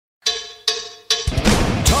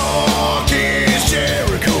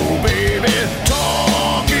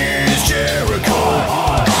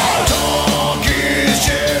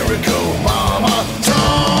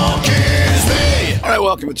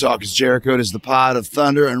Welcome to Talk is Jericho. It is the pod of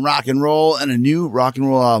thunder and rock and roll, and a new rock and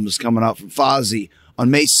roll album is coming out from Fozzy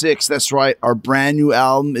on May 6th. That's right, our brand new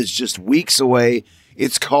album is just weeks away.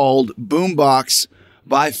 It's called Boombox,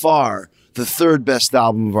 by far the third best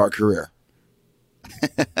album of our career.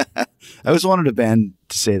 I always wanted a band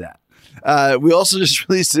to say that. We also just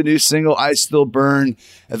released a new single, I Still Burn,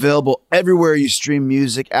 available everywhere you stream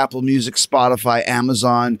music, Apple Music, Spotify,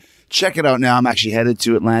 Amazon. Check it out now. I'm actually headed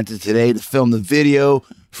to Atlanta today to film the video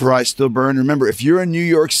for I Still Burn. Remember, if you're in New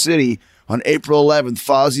York City on April 11th,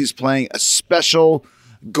 Fozzy is playing a special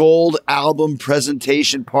gold album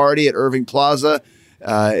presentation party at Irving Plaza.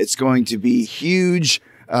 It's going to be huge.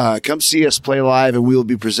 Come see us play live, and we will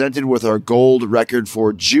be presented with our gold record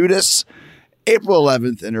for Judas. April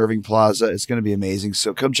 11th in Irving Plaza. It's going to be amazing.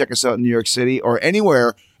 So come check us out in New York City or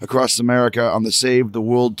anywhere across America on the Save the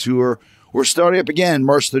World Tour. We're starting up again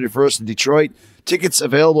March 31st in Detroit. Tickets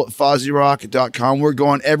available at FozzyRock.com. We're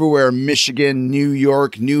going everywhere. Michigan, New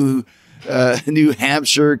York, New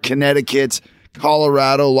Hampshire, Connecticut,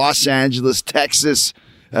 Colorado, Los Angeles, Texas.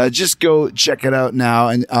 Just go check it out now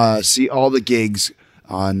and see all the gigs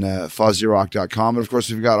on FozzyRock.com. And of course,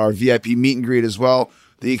 we've got our VIP meet and greet as well.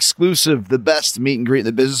 The exclusive, the best meet and greet in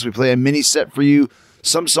the business. We play a mini set for you.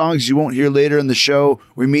 Some songs you won't hear later in the show.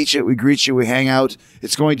 We meet you, we greet you, we hang out.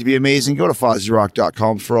 It's going to be amazing. Go to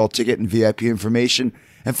FozzyRock.com for all ticket and VIP information.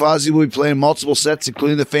 And Fozzy will be playing multiple sets,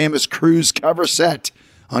 including the famous Cruise cover set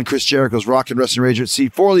on Chris Jericho's Rock and Wrestling Rager at Sea,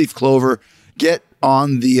 4-Leaf Clover. Get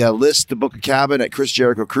on the list to book a cabin at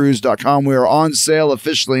ChrisJerichoCruise.com. We are on sale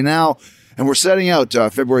officially now, and we're setting out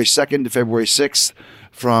February 2nd to February 6th.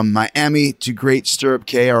 From Miami to Great Stirrup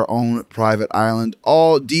Cay, our own private island.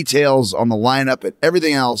 All details on the lineup and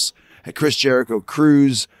everything else at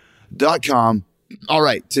ChrisJerichoCruise.com. All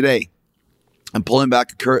right, today I'm pulling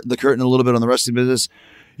back the curtain a little bit on the wrestling business.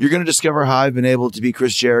 You're going to discover how I've been able to be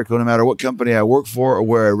Chris Jericho no matter what company I work for or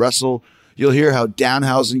where I wrestle. You'll hear how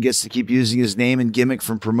Danhausen gets to keep using his name and gimmick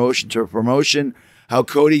from promotion to promotion. How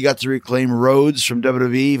Cody got to reclaim Rhodes from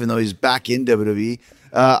WWE even though he's back in WWE.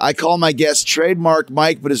 I call my guest Trademark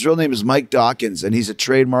Mike, but his real name is Mike Dawkins, and he's a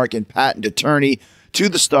trademark and patent attorney to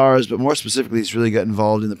the stars, but more specifically, he's really got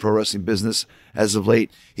involved in the pro wrestling business as of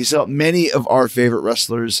late. He's helped many of our favorite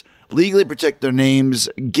wrestlers legally protect their names,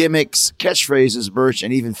 gimmicks, catchphrases, merch,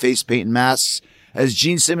 and even face paint and masks. As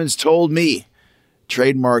Gene Simmons told me,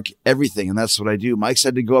 trademark everything, and that's what I do. Mike's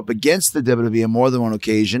had to go up against the WWE on more than one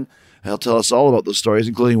occasion. He'll tell us all about those stories,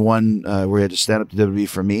 including one where he had to stand up to WWE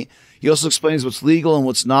for me. He also explains what's legal and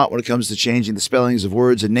what's not when it comes to changing the spellings of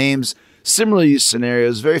words and names, similar use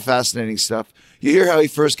scenarios, very fascinating stuff. You hear how he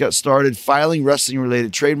first got started filing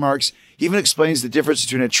wrestling-related trademarks. He even explains the difference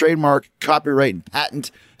between a trademark, copyright, and patent.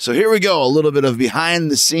 So here we go, a little bit of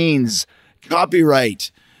behind-the-scenes copyright,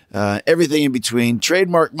 everything in between.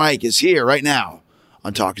 Trademark Mike is here right now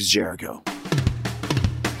on Talk is Jericho.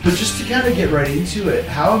 But just to kind of get right into it,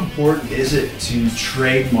 how important is it to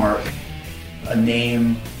trademark a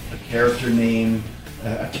name, a character name,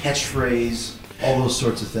 a catchphrase, all those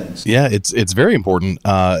sorts of things? Yeah, it's very important,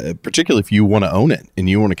 particularly if you want to own it and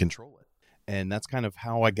you want to control it. And that's kind of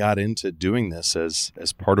how I got into doing this as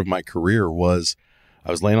part of my career. Was I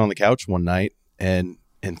was laying on the couch one night and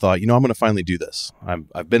thought, I'm going to finally do this.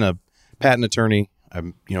 I've been a patent attorney.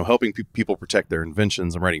 I'm, helping people protect their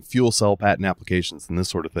inventions. I'm writing fuel cell patent applications and this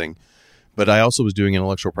sort of thing. But I also was doing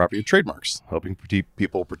intellectual property and trademarks, helping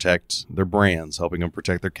people protect their brands, helping them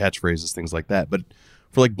protect their catchphrases, things like that. But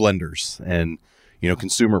for like blenders and,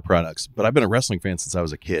 consumer products. But I've been a wrestling fan since I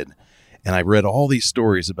was a kid. And I read all these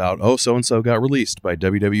stories about, so-and-so got released by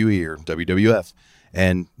WWE or WWF.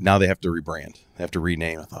 And now they have to rebrand. They have to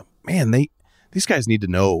rename. I thought, man, these guys need to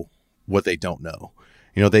know what they don't know.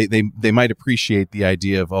 They might appreciate the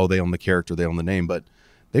idea of, they own the character, they own the name, but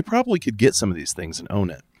they probably could get some of these things and own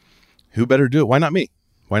it. Who better do it? Why not me?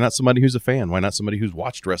 Why not somebody who's a fan? Why not somebody who's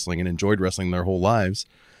watched wrestling and enjoyed wrestling their whole lives?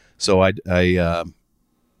 So I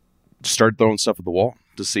started throwing stuff at the wall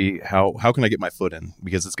to see how can I get my foot in,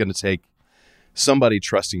 because it's going to take somebody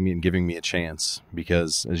trusting me and giving me a chance,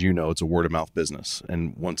 because as you know, it's a word of mouth business.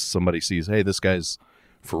 And once somebody sees, hey, this guy's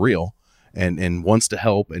for real and wants to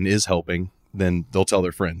help and is helping, then they'll tell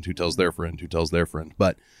their friend who tells their friend who tells their friend.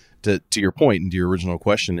 But to your point and to your original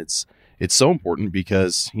question, it's so important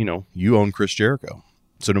because, you own Chris Jericho.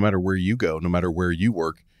 So no matter where you go, no matter where you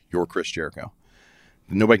work, you're Chris Jericho.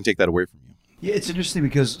 Nobody can take that away from you. Yeah, it's interesting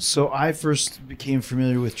because I first became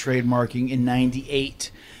familiar with trademarking in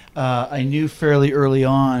 98. I knew fairly early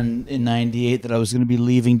on in 98 that I was going to be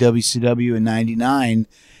leaving WCW in 99.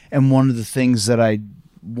 And one of the things that I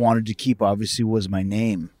wanted to keep, obviously, was my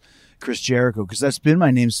name, Chris Jericho, because that's been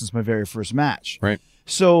my name since my very first match. Right.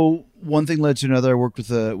 So one thing led to another. I worked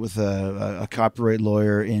with a copyright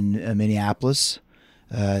lawyer in Minneapolis.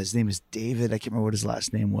 His name is David. I can't remember what his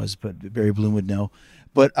last name was, but Barry Bloom would know.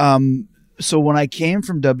 But so when I came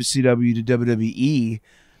from WCW to WWE,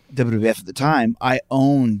 WWF at the time, I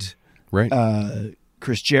owned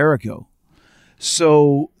Chris Jericho.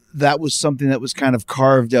 So that was something that was kind of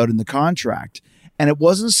carved out in the contract. And it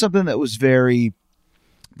wasn't something that was very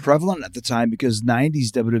prevalent at the time because 90s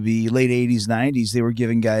WWE, late 80s, 90s, they were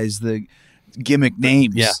giving guys the gimmick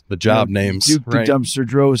names. Yeah, the job names. Duke the Dumpster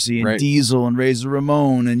Drosy and Diesel and Razor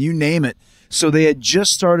Ramon and you name it. So they had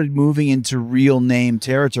just started moving into real name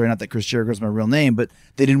territory. Not that Chris Jericho is my real name, but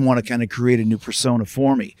they didn't want to kind of create a new persona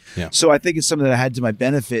for me. Yeah. So I think it's something that I had to my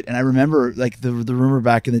benefit. And I remember like the rumor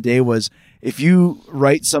back in the day was if you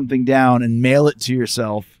write something down and mail it to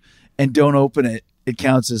yourself and don't open it, it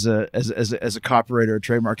counts as a copyright or a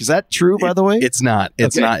trademark. Is that true, by the way? It's not.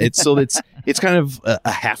 It's not. It's kind of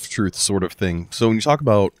a half truth sort of thing. So when you talk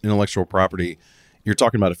about intellectual property, you're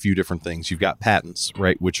talking about a few different things. You've got patents,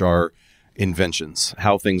 right, which are inventions,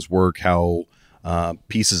 how things work, how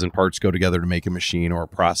pieces and parts go together to make a machine or a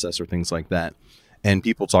process or things like that. And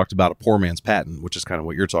people talked about a poor man's patent, which is kind of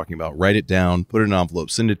what you're talking about. Write it down, put it in an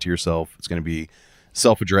envelope, send it to yourself. It's going to be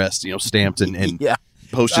self-addressed, stamped and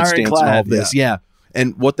postage stamps and all of this. Yeah.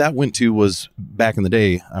 And what that went to was back in the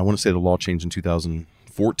day, I want to say the law changed in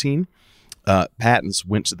 2014. Patents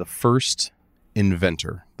went to the first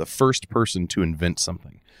inventor, the first person to invent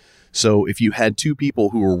something. So if you had two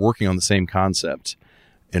people who were working on the same concept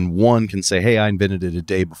and one can say, hey, I invented it a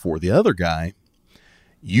day before the other guy,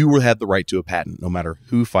 you had the right to a patent no matter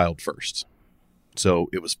who filed first. So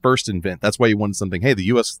it was first invent. That's why you wanted something. Hey, the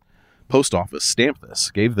U.S. Post Office stamped this,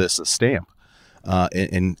 gave this a stamp.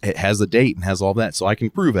 And it has a date and has all that. So I can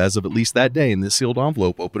prove as of at least that day in this sealed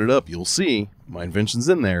envelope, open it up, you'll see my invention's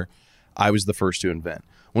in there. I was the first to invent.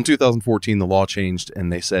 Well, in 2014, the law changed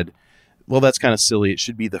and they said, well, that's kind of silly. It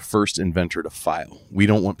should be the first inventor to file. We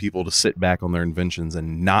don't want people to sit back on their inventions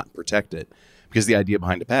and not protect it because the idea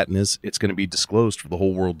behind a patent is it's going to be disclosed for the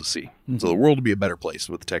whole world to see. Mm-hmm. So the world will be a better place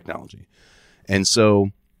with the technology. And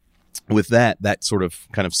so with that sort of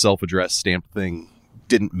kind of self-addressed stamped thing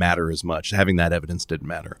didn't matter as much. Having that evidence didn't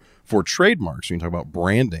matter. For trademarks, when you talk about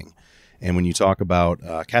branding and when you talk about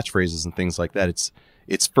catchphrases and things like that,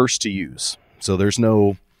 it's first to use. So there's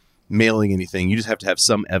no mailing anything. You just have to have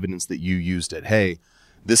some evidence that you used it. Hey,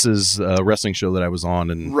 this is a wrestling show that I was on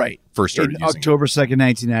and first started using October 2nd,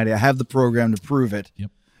 1990. I have the program to prove it.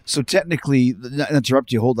 Yep. So technically, not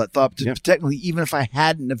interrupt you, hold that thought. Technically, even if I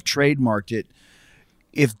hadn't have trademarked it,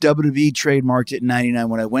 if WWE trademarked it in 99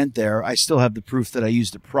 when I went there, I still have the proof that I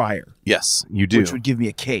used it prior. Yes, you do. Which would give me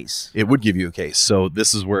a case. It would give you a case. So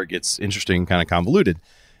this is where it gets interesting, kind of convoluted.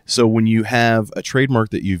 So when you have a trademark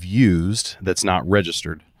that you've used that's not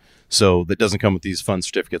registered, so that doesn't come with these fun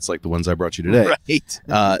certificates like the ones I brought you today. Right.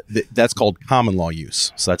 That's called common law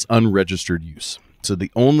use. So that's unregistered use. So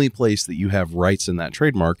the only place that you have rights in that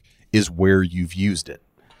trademark is where you've used it.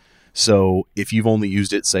 So if you've only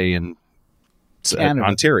used it, say, in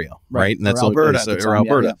Ontario, right? And that's Alberta. Or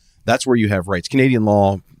Alberta. Yeah. That's where you have rights. Canadian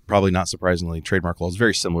law, probably not surprisingly, trademark law is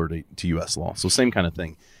very similar to U.S. law. So same kind of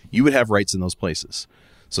thing. You would have rights in those places.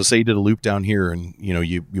 So say you did a loop down here and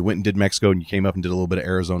you went and did Mexico and you came up and did a little bit of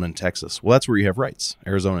Arizona and Texas. Well, that's where you have rights,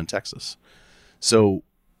 Arizona and Texas. So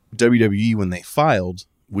WWE, when they filed,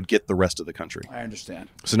 would get the rest of the country. I understand.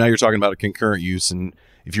 So now you're talking about a concurrent use. And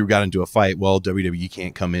if you got into a fight, well, WWE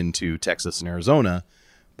can't come into Texas and Arizona,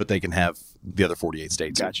 but they can have the other 48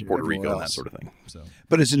 states, Puerto Rico, and that sort of thing. So,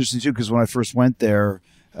 but it's interesting too because when I first went there,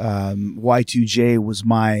 Y2J was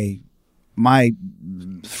my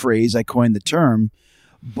phrase. I coined the term,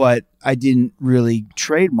 but I didn't really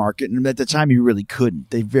trademark it, and at the time you really couldn't.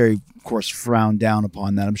 They very, of course, frowned down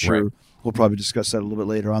upon that. I'm sure we'll probably discuss that a little bit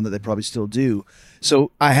later on. That they probably still do.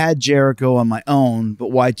 So I had Jericho on my own, but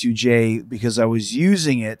Y2J because I was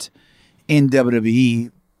using it in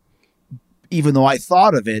WWE. Even though I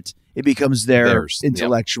thought of it, it becomes their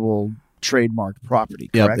intellectual trademarked property.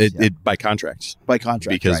 Correct? It by contract. By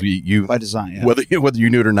contract, because you by design. Yeah. Whether you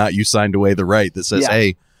knew it or not, you signed away the right that says,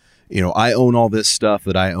 "Hey, I own all this stuff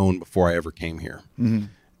that I owned before I ever came here." Mm-hmm.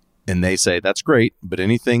 And they say that's great, but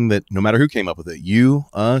anything that, no matter who came up with it, you,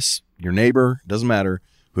 us, your neighbor, doesn't matter,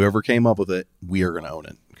 whoever came up with it, we are going to own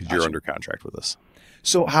it because you're under contract with us.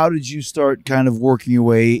 So, how did you start kind of working your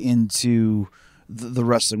way into the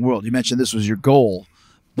wrestling world? You mentioned this was your goal,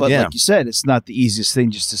 but like you said, it's not the easiest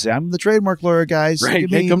thing just to say, I'm the trademark lawyer, guys. Right.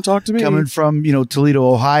 Hey, come talk to me. Coming from, Toledo,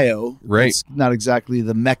 Ohio. Right. It's not exactly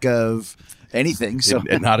the mecca of anything. So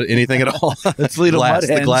and not anything at all. The Toledo Mud Hens.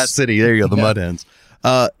 The Glass City. There you go. The Mud Hens.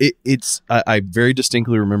 I very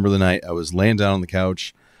distinctly remember the night I was laying down on the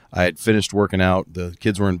couch. I had finished working out. The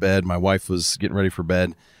kids were in bed. My wife was getting ready for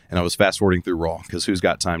bed, and I was fast forwarding through Raw because who's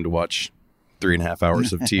got time to watch 3.5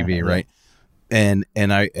 hours of TV, right? And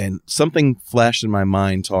something flashed in my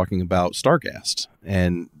mind talking about StarCast,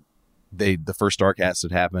 and the first StarCast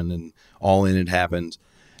had happened, and All In had happened.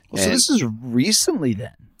 So this is recently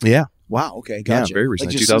then. Yeah. Wow. Okay. Gotcha. Yeah, very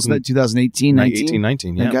recently. Like 2018, 19? 18,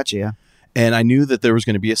 19. Yeah. Gotcha. Yeah. And I knew that there was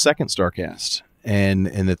going to be a second StarCast, and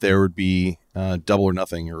that there would be Double or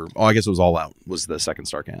Nothing, or I guess it was All Out was the second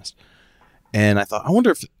StarCast. And I thought, I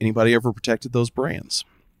wonder if anybody ever protected those brands.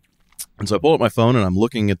 And so I pull up my phone and I'm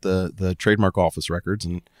looking at the trademark office records,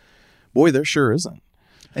 and boy, there sure isn't.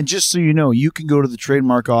 And just so you know, you can go to the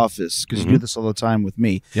trademark office, because you do this all the time with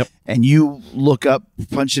me. Yep. And you look up,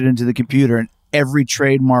 punch it into the computer, and every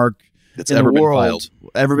trademark That's in ever the been world filed.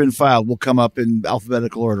 ever been filed will come up in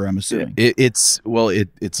alphabetical order, I'm assuming. It's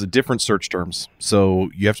a different search terms. So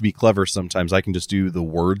you have to be clever sometimes. I can just do the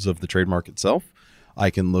words of the trademark itself. I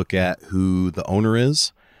can look at who the owner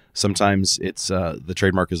is. Sometimes it's the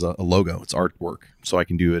trademark is a logo. It's artwork. So I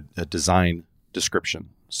can do a design description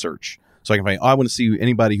search. So I can find, I want to see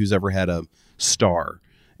anybody who's ever had a star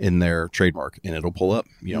in their trademark, and it'll pull up,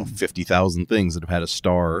 50,000 things that have had a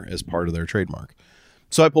star as part of their trademark.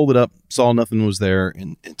 So I pulled it up, saw nothing was there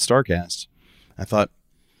in StarCast. I thought,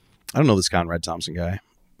 I don't know this Conrad Thompson guy.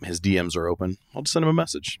 His DMs are open. I'll just send him a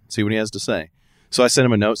message, see what he has to say. So I sent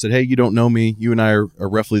him a note, said, hey, you don't know me. You and I are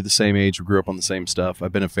roughly the same age. We grew up on the same stuff.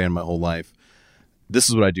 I've been a fan my whole life. This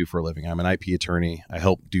is what I do for a living. I'm an IP attorney. I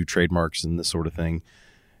help do trademarks and this sort of thing.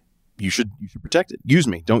 You should protect it. Use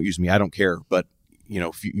me. Don't use me. I don't care. But,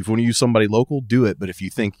 if you want to use somebody local, do it. But if you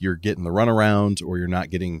think you're getting the runaround or you're not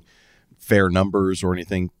getting fair numbers or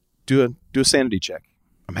anything, do a sanity check.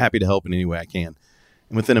 I'm happy to help in any way I can.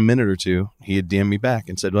 And within a minute or two, he had DM'd me back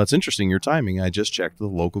and said, well, that's interesting, your timing. I just checked the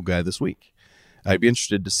local guy this week. I'd be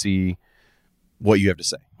interested to see what you have to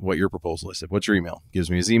say, what your proposal is. I said, what's your email? Gives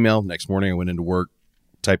me his email. Next morning, I went into work,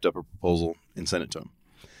 typed up a proposal, and sent it to him.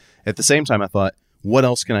 At the same time, I thought, what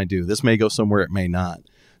else can I do? This may go somewhere, it may not.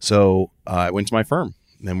 So I went to my firm,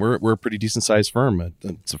 and we're a pretty decent sized firm.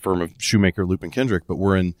 It's a firm of Shoemaker, Loop, and Kendrick, but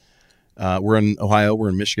we're in Ohio, we're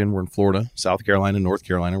in Michigan, we're in Florida, South Carolina, North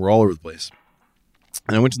Carolina. We're all over the place.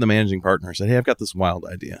 And I went to the managing partner and said, hey, I've got this wild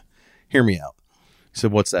idea. Hear me out. He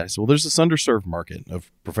said, what's that? I said, well, there's this underserved market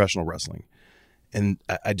of professional wrestling. And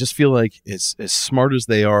I just feel like as smart as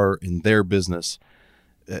they are in their business,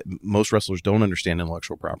 most wrestlers don't understand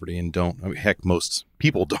intellectual property and heck, most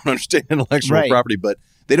people don't understand intellectual property, but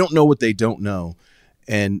they don't know what they don't know.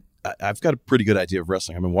 And I've got a pretty good idea of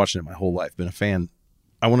wrestling. I've been watching it my whole life, been a fan.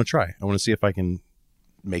 I want to try. I want to see if I can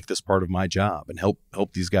make this part of my job and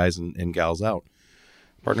help these guys and gals out.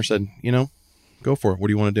 Partner said, go for it. What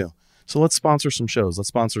do you want to do? So let's sponsor some shows. Let's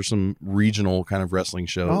sponsor some regional kind of wrestling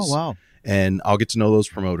shows. Oh, wow. And I'll get to know those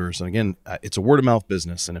promoters. And again, it's a word of mouth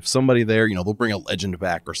business. And if somebody there, they'll bring a legend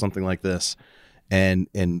back or something like this, and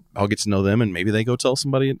I'll get to know them, and maybe they go tell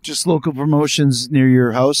somebody. Just local promotions near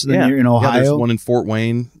your house, and then you're in Ohio. Yeah, there's one in Fort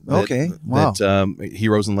Wayne. Wow. That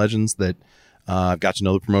Heroes and Legends that I've got to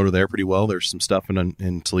know the promoter there pretty well. There's some stuff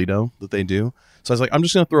in Toledo that they do. So I was like, I'm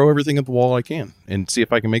just going to throw everything at the wall I can and see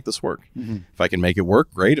if I can make this work. Mm-hmm. If I can make it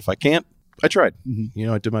work, great. If I can't, I tried.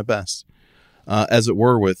 Mm-hmm. I did my best. As it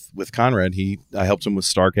were with Conrad, I helped him with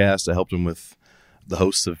StarCast. I helped him with the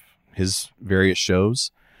hosts of his various shows.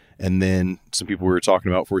 And then some people we were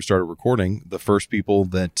talking about before we started recording, the first people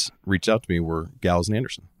that reached out to me were Gallows and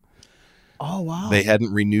Anderson. Oh, wow. They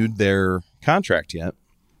hadn't renewed their contract yet.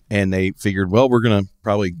 And they figured, well, we're going to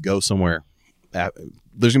probably go somewhere.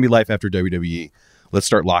 There's going to be life after WWE. Let's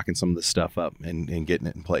start locking some of this stuff up and getting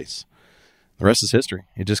it in place. The rest is history.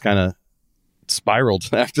 It just kind of spiraled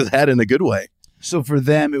after that in a good way. So for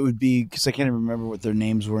them, it would be, because I can't even remember what their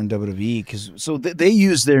names were in WWE. So they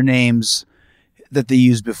use their names that they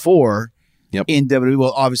used before in WWE.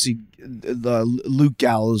 Well, obviously, the Luke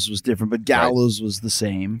Gallows was different, but Gallows was the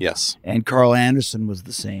same. Yes. And Carl Anderson was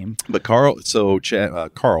the same. But Carl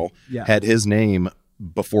had his name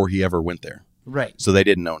before he ever went there. Right. So they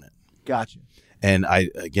didn't own it. Gotcha. And I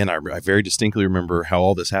very distinctly remember how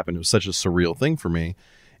all this happened. It was such a surreal thing for me.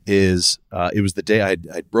 It was the day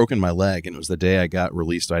I'd broken my leg, and it was the day I got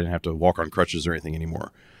released. I didn't have to walk on crutches or anything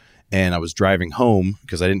anymore. And I was driving home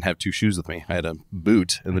because I didn't have two shoes with me. I had a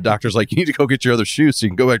boot, and the doctor's like, you need to go get your other shoes so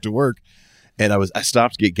you can go back to work. And I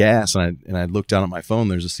stopped to get gas, and I looked down at my phone.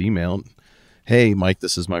 There's this email. Hey, Mike,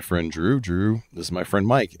 this is my friend Drew. Drew, this is my friend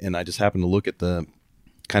Mike. And I just happened to look at the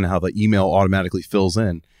kind of how the email automatically fills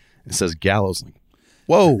in. It says Gallows. Like,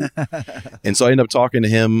 whoa. And so I ended up talking to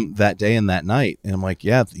him that day and that night. And I'm like,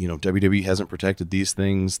 yeah, WWE hasn't protected these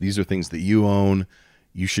things. These are things that you own.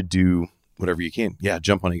 You should do whatever you can. Yeah,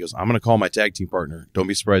 jump on it. He goes, I'm going to call my tag team partner. Don't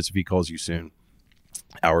be surprised if he calls you soon.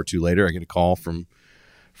 Hour or two later, I get a call from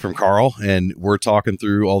Carl, and we're talking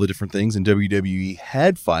through all the different things. And WWE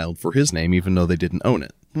had filed for his name, even though they didn't own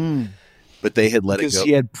it. But they had let it go. Because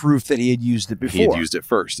he had proof that he had used it before. He had used it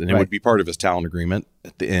first, and it would be part of his talent agreement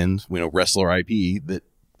at the end, wrestler IP, that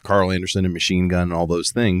Carl Anderson and Machine Gun and all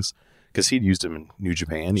those things, because he'd used them in New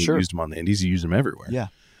Japan. He used them on the Indies. He used them everywhere. Yeah.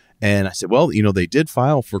 And I said, well, they did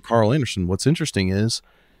file for Carl Anderson. What's interesting is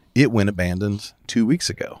it went abandoned 2 weeks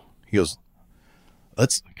ago. He goes,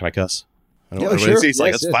 can I cuss? I don't know. Sure. He's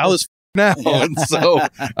like, let's file this now. And so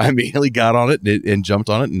I immediately got on it and jumped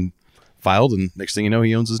on it and filed. And next thing you know,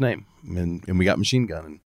 he owns his name. And we got Machine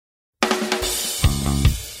Gun.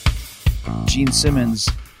 Gene Simmons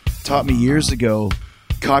taught me years ago,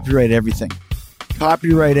 copyright everything.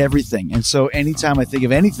 Copyright everything. And so anytime I think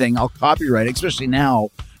of anything, I'll copyright it, especially now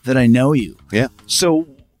that I know you. Yeah. So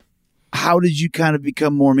how did you kind of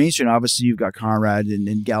become more mainstream? Obviously, you've got Conrad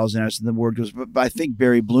and Gallows and Anderson, the word goes, but I think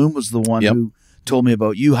Barry Bloom was the one who told me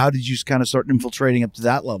about you. How did you kind of start infiltrating up to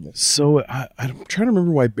that level? So I'm trying to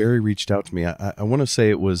remember why Barry reached out to me. I want to say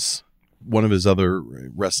it was one of his other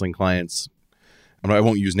wrestling clients. I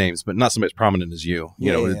won't use names, but not somebody as prominent as you.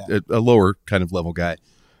 A lower kind of level guy,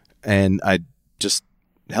 and I just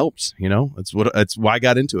helped. It's why I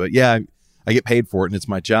got into it. Yeah, I get paid for it, and it's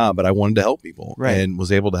my job. But I wanted to help people, and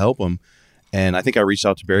was able to help them. And I think I reached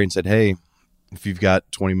out to Barry and said, "Hey, if you've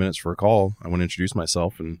got 20 minutes for a call, I want to introduce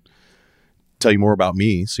myself and tell you more about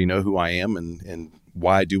me, so you know who I am and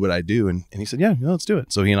why I do what I do." And he said, "Yeah, let's do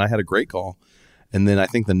it." So he and I had a great call. And then I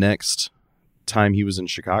think the next time he was in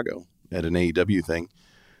Chicago at an AEW thing,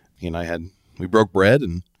 he and I we broke bread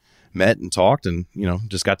and met and talked and,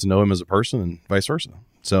 just got to know him as a person and vice versa.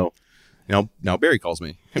 So, now Barry calls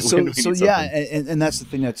me. And that's the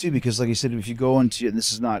thing now too, because like you said, if you go into,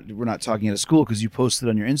 and we're not talking at a school, because you posted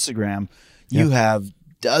on your Instagram, you have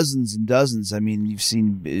dozens and dozens. I mean, you've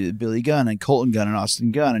seen Billy Gunn and Colton Gunn and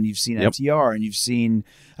Austin Gunn, and you've seen FTR, and you've seen,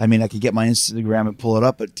 I could get my Instagram and pull it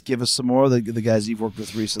up, but give us some more of the guys you've worked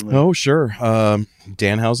with recently. Oh, sure.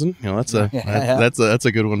 Danhausen, that's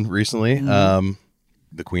a good one recently. Mm-hmm.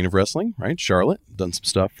 The Queen of Wrestling, right? Charlotte, done some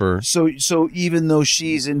stuff for. So even though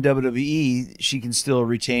she's in WWE, she can still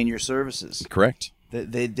retain your services. Correct.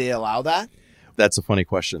 They allow that? That's a funny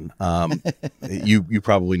question. You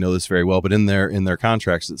probably know this very well, but in their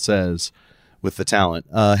contracts it says with the talent,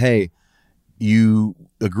 hey, you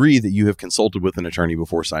agree that you have consulted with an attorney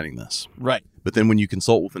before signing this, right? But then when you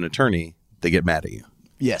consult with an attorney, they get mad at you.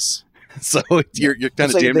 Yes. So you're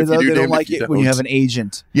kind of damned if you do. They don't like it when you have an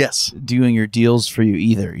agent. Yes. Doing your deals for you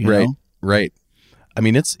either. You know? Right.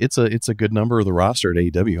 It's a good number of the roster at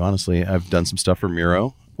AEW. Honestly, I've done some stuff for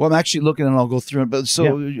Miro. Well, I'm actually looking, and I'll go through it. But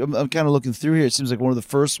I'm kind of looking through here. It seems like one of the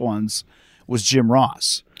first ones was Jim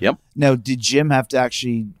Ross. Yep. Now, did Jim have to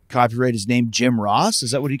actually copyright his name, Jim Ross?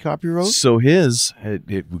 Is that what he copyrighted? So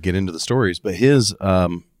we'll get into the stories, but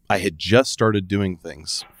I had just started doing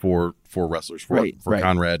things for wrestlers, for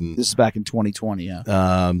Conrad. And this is back in 2020,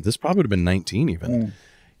 yeah. This probably would have been 19 even.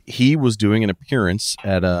 He was doing an appearance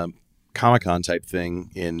at a Comic-Con type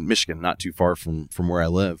thing in Michigan, not too far from where I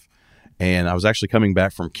live. And I was actually coming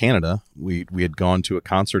back from Canada. We had gone to a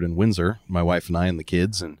concert in Windsor, my wife and I and the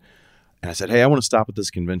kids. And I said, hey, I want to stop at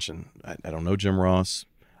this convention. I don't know Jim Ross.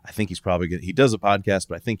 I think he's probably good. He does a podcast,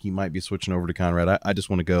 but I think he might be switching over to Conrad. I just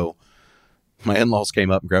want to go. My in-laws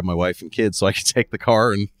came up and grabbed my wife and kids so I could take the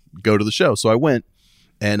car and go to the show. So I went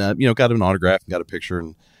and, got an autograph and got a picture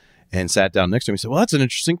and sat down next to him. He said, well, that's an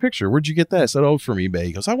interesting picture. Where'd you get that? I said, oh, from eBay.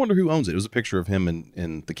 He goes, I wonder who owns it. It was a picture of him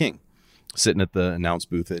and the King sitting at the announce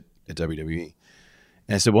booth at WWE.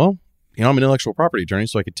 And I said, well, I'm an intellectual property attorney,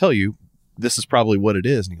 so I could tell you this is probably what it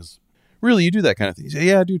is. And he goes, really, you do that kind of thing? He said,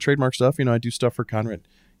 yeah, I do trademark stuff. I do stuff for Conrad.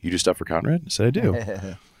 You do stuff for Conrad? I said, I do.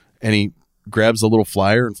 And he grabs a little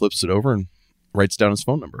flyer and flips it over and writes down his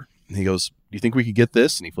phone number. And he goes, do you think we could get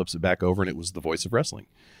this? And he flips it back over, and it was the Voice of Wrestling.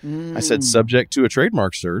 I said, subject to a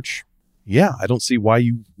trademark search. Yeah, I don't see why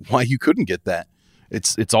you couldn't get that.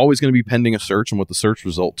 It's always going to be pending a search and what the search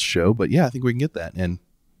results show. But yeah, I think we can get that. And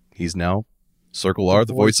he's now Circle R,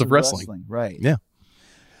 the Voice of Wrestling. Right. Yeah.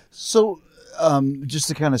 So just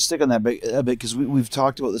to kind of stick on that a bit, because we've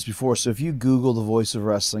talked about this before. So if you Google the Voice of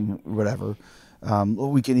Wrestling, whatever,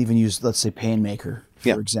 we can even use, let's say, Painmaker,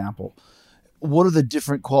 for example. What are the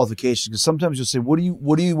different qualifications? Because sometimes you'll say, what are you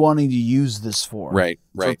wanting to use this for? Right.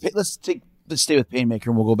 Let's stay with Painmaker,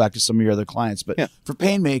 and we'll go back to some of your other clients. But for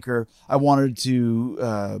Painmaker, I wanted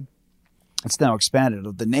to it's now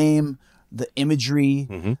expanded. The name, the imagery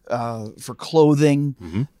for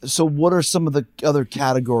clothing. So what are some of the other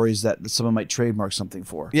categories that someone might trademark something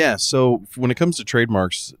for? Yeah. So when it comes to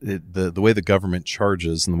trademarks, the way the government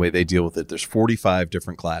charges and the way they deal with it, there's 45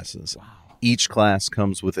 different classes. Wow. Each class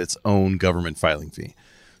comes with its own government filing fee.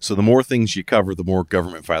 So the more things you cover, the more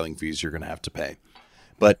government filing fees you're going to have to pay.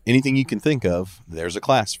 But anything you can think of, there's a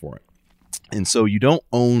class for it. And so you don't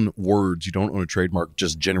own words. You don't own a trademark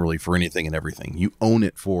just generally for anything and everything. You own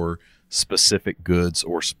it for specific goods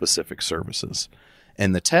or specific services.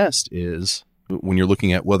 And the test is, when you're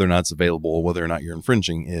looking at whether or not it's available or whether or not you're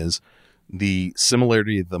infringing, is the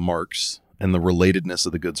similarity of the marks and the relatedness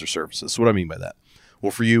of the goods or services. So what do I mean by that?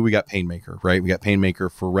 Well, for you, we got Painmaker, right? We got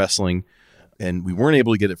Painmaker for wrestling, and we weren't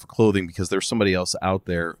able to get it for clothing because there's somebody else out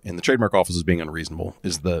there, and the trademark office is being unreasonable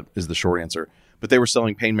is the short answer. But they were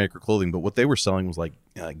selling Painmaker clothing, but what they were selling was like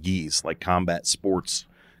gis, like combat sports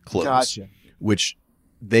clothes. Gotcha. Which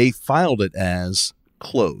they filed it as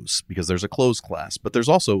clothes because there's a clothes class, but there's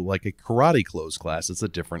also like a karate clothes class. It's a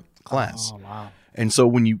different class. Oh, wow. And so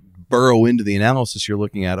when you burrow into the analysis, you're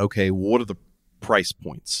looking at, okay, what are the price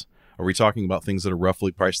points? Are we talking about things that are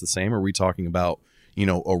roughly priced the same? Or are we talking about, a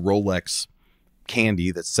Rolex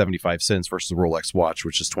candy that's 75 cents versus a Rolex watch,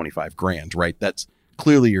 which is 25 grand, right? That's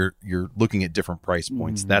clearly you're looking at different price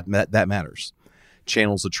points. That matters.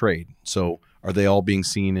 Channels of trade. So are they all being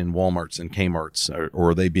seen in Walmarts and Kmarts, or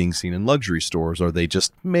are they being seen in luxury stores? Or are they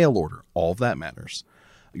just mail order? All of that matters.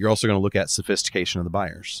 You're also going to look at sophistication of the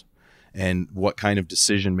buyers and what kind of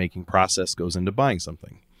decision-making process goes into buying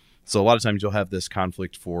something. So a lot of times you'll have this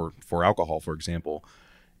conflict for alcohol, for example.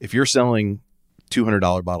 If you're selling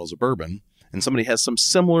 $200 bottles of bourbon and somebody has some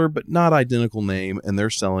similar but not identical name and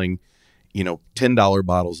they're selling, $10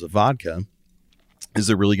 bottles of vodka, is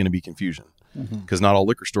there really going to be confusion? Because not all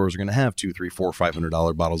liquor stores are going to have $200, $300, $400,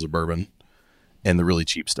 $500 bottles of bourbon and the really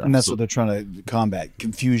cheap stuff. And that's what they're trying to combat: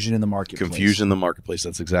 confusion in the marketplace. Confusion in the marketplace.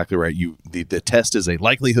 That's exactly right. The test is a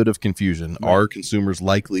likelihood of confusion. Right. Are consumers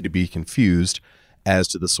likely to be confused as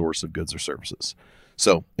to the source of goods or services?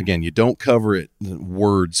 So again, you don't cover it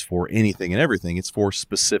words for anything and everything. It's for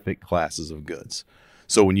specific classes of goods.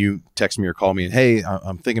 So when you text me or call me and, hey,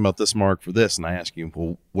 I'm thinking about this mark for this, and I ask you,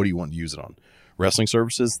 well, what do you want to use it on? Wrestling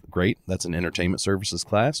services, great. That's an entertainment services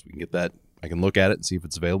class. We can get that. I can look at it and see if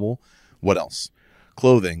it's available. What else?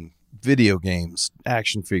 Clothing, video games,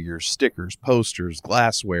 action figures, stickers, posters,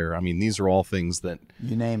 glassware. I mean, these are all things that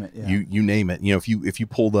you name it. Yeah. You name it. If we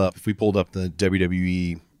pulled up the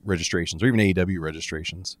WWE registrations or even AEW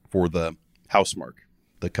registrations for the house mark,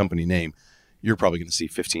 the company name, you're probably going to see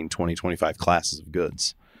 15, 20, 25 classes of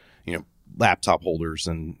goods. Laptop holders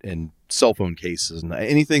and cell phone cases and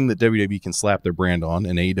anything that WWE can slap their brand on,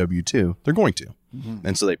 and AEW too, they're going to.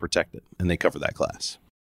 And so they protect it and they cover that class.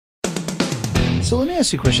 So let me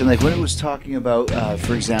ask you a question. Like when it was talking about,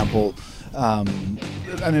 for example, I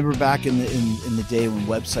remember back in the day when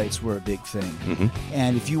websites were a big thing,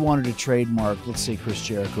 and if you wanted to trademark, let's say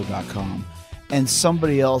ChrisJericho.com, and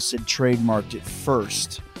somebody else had trademarked it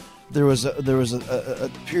first, there was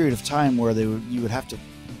a period of time where you would have to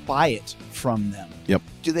buy it from them. Yep.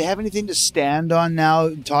 Do they have anything to stand on now?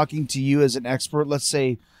 Talking to you as an expert, let's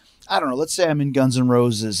say, I don't know. Let's say I'm in Guns N'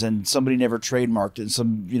 Roses and somebody never trademarked it.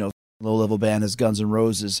 Some low-level band is Guns N'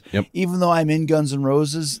 Roses. Yep. Even though I'm in Guns N'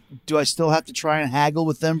 Roses, do I still have to try and haggle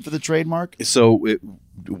with them for the trademark? So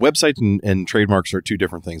websites and trademarks are two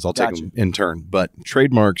different things. I'll take them in turn. But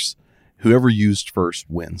trademarks, whoever used first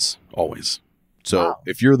wins, always. So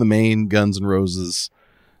if you're the main Guns N' Roses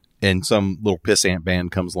and some little pissant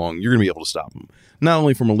band comes along, you're going to be able to stop them. Not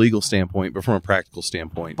only from a legal standpoint, but from a practical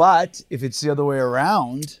standpoint. But if it's the other way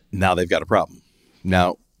around, now they've got a problem.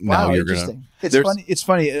 Now you're going to... It's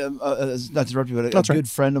funny, not to interrupt you, but a good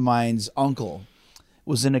friend of mine's uncle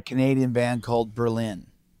was in a Canadian band called Berlin.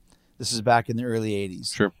 This is back in the early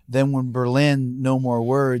 80s. Sure. Then when Berlin, No More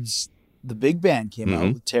Words, the big band came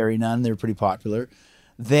out with Terry Nunn, they were pretty popular.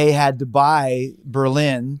 They had to buy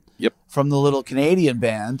Berlin from the little Canadian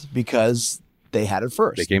band because they had it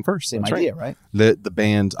first. They came first. Same idea, right? The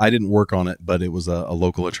band, I didn't work on it, but it was a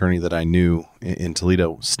local attorney that I knew in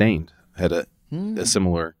Toledo, Stained, had a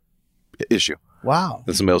similar issue. Wow.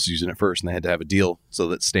 That somebody else was using it first, and they had to have a deal so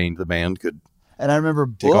that Stained, the band, could. And I remember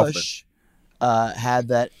Bush had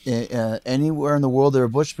that anywhere in the world they were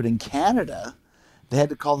Bush, but in Canada, they had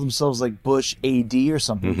to call themselves like Bush AD or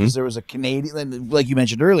something because there was a Canadian, like you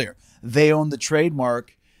mentioned earlier, they owned the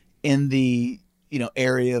trademark in the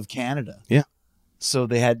area of Canada. Yeah. So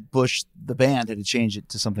they had Bush, the band, had to change it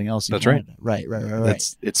to something else in Canada. Right.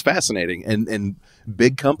 It's fascinating. And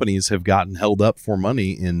big companies have gotten held up for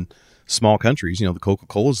money in small countries, the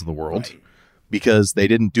Coca-Colas of the world. Right. because they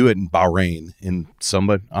didn't do it in Bahrain. And some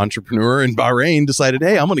entrepreneur in Bahrain decided,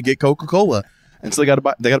 hey, I'm going to get Coca-Cola. And so they got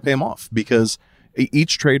to pay them off, because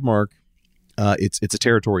each trademark, it's a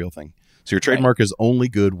territorial thing. So your trademark is only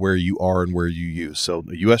good where you are and where you use. So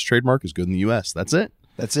the U.S. trademark is good in the U.S. That's it.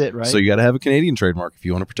 That's it, right? So you got to have a Canadian trademark if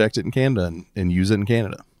you want to protect it in Canada and use it in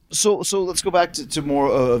Canada. So let's go back to more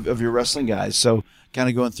of your wrestling guys. So kind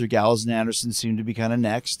of going through Gallows and Anderson seem to be kind of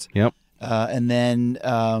next. Yep. And then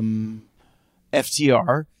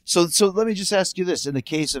FTR. So let me just ask you this. In the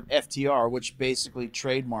case of FTR, which basically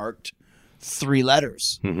trademarked 3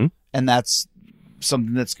 letters, Mm-hmm. and that's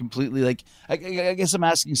something that's completely like, I guess I'm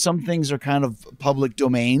asking, some things are kind of public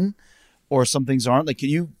domain or some things aren't. Like, can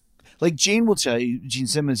you, like Gene will tell you, Gene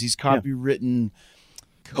Simmons, he's copywritten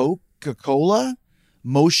Coca-Cola,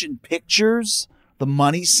 motion pictures, the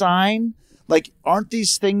money sign. Like, aren't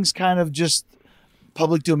these things kind of just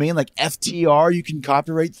public domain? Like FTR, you can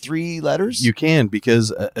copyright 3 letters? You can,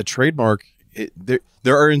 because a trademark,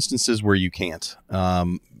 there are instances where you can't.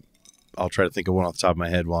 I'll try to think of one off the top of my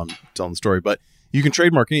head while I'm telling the story, but you can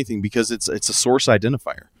trademark anything because it's a source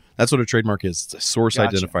identifier. That's what a trademark is. It's a source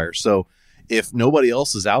identifier. So if nobody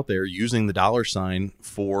else is out there using the $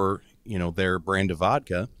 for, their brand of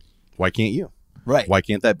vodka, why can't you? Right. Why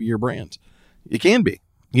can't that be your brand? It can be.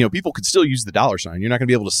 People could still use the $. You're not going to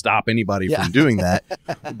be able to stop anybody from doing that,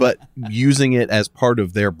 but using it as part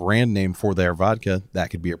of their brand name for their vodka, that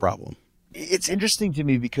could be a problem. It's interesting to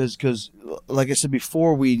me because like I said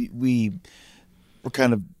before, we were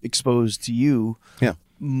kind of exposed to you. Yeah.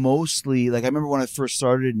 Mostly, like I remember when I first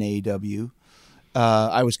started in AEW,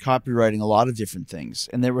 I was copywriting a lot of different things,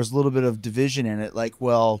 and there was a little bit of division in it. Like,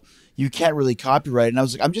 well, you can't really copyright, and I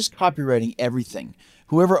was like, I'm just copywriting everything.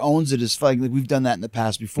 Whoever owns it is fine. Like, we've done that in the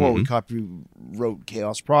past before. We copywrote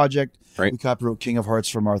Chaos Project. Right. We copywrote King of Hearts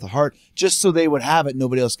for Martha Hart, just so they would have it.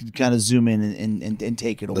 Nobody else could kind of zoom in and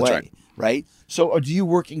take it away. Right. So do you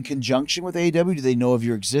work in conjunction with AEW? Do they know of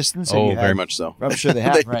your existence? Oh, very much so. I'm sure they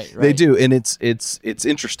have. right. They do. And it's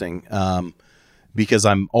interesting because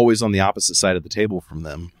I'm always on the opposite side of the table from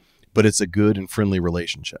them, but it's a good and friendly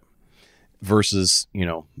relationship versus,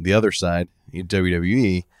 the other side,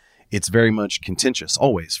 WWE. It's very much contentious,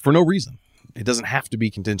 always, for no reason. It doesn't have to be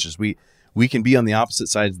contentious. We can be on the opposite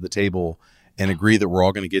sides of the table and agree that we're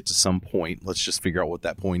all going to get to some point. Let's just figure out what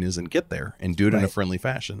that point is and get there and do it in a friendly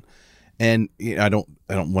fashion. And I don't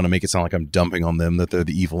want to make it sound like I'm dumping on them that they're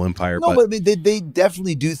the evil empire. No, but they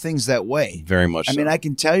definitely do things that way. Very much so. I mean, I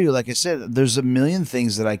can tell you, like I said, there's a million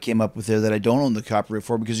things that I came up with there that I don't own the copyright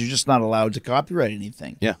for because you're just not allowed to copyright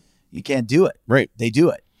anything. Yeah. You can't do it. Right. They do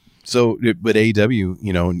it. So, but AEW,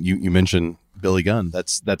 you mentioned Billy Gunn.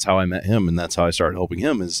 That's how I met him, and that's how I started helping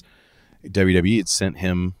him. Is WWE had sent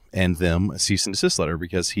him and them a cease and desist letter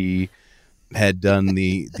because he had done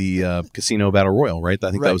the Casino Battle Royal, right?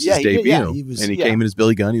 I think that was his debut. He came in as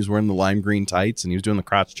Billy Gunn. He was wearing the lime green tights, and he was doing the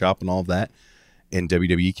crotch chop and all of that. And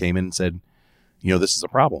WWE came in and said, this is a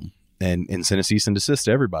problem, and sent a cease and desist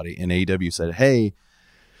to everybody. And AEW said, hey,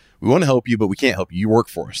 we want to help you, but we can't help you. You work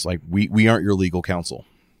for us. Like, we aren't your legal counsel.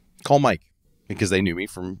 Call Mike, because they knew me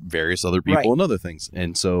from various other people and other things.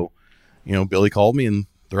 And so, Billy called me, and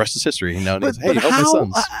the rest is history. And now it's, hey, help my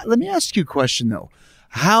sons. Let me ask you a question, though.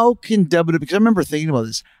 How can WWE, because I remember thinking about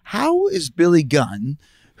this, how is Billy Gunn,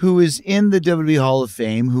 who is in the WWE Hall of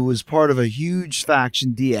Fame, who was part of a huge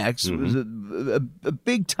faction, DX, was a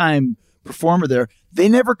big-time performer there, they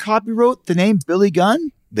never copywrote the name Billy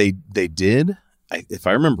Gunn? They did. If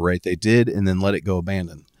I remember right, they did, and then let it go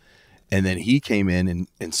abandoned. And then he came in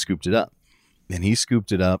and scooped it up. And he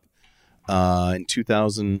scooped it up in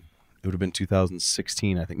 2000. It would have been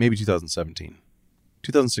 2016, I think, maybe 2017,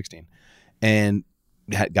 2016, and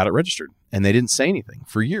got it registered. And they didn't say anything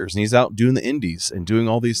for years. And he's out doing the indies and doing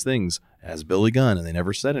all these things as Billy Gunn, and they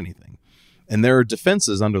never said anything. And there are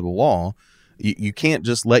defenses under the law. You can't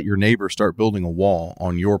just let your neighbor start building a wall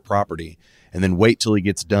on your property and then wait till he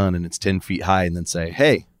gets done and it's 10 feet high and then say,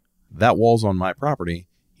 hey, that wall's on my property.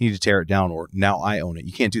 You need to tear it down, or now I own it.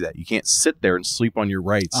 You can't do that. You can't sit there and sleep on your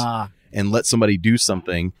rights and let somebody do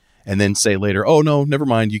something and then say later, oh, no, never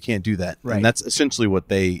mind, you can't do that. Right. And that's essentially what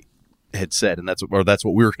they had said, and that's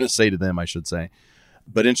what we were going to say to them, I should say.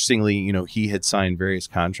 But interestingly, he had signed various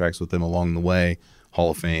contracts with them along the way, Hall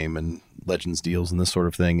of Fame and Legends deals and this sort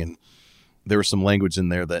of thing, and there was some language in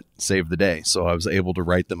there that saved the day. So I was able to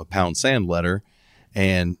write them a pound sand letter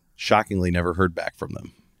and shockingly never heard back from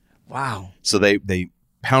them. Wow. So they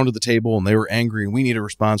pounded the table and they were angry and we need a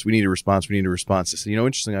response. I said,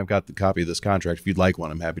 interesting. I've got the copy of this contract. If you'd like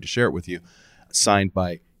one, I'm happy to share it with you. Signed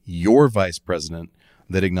by your vice president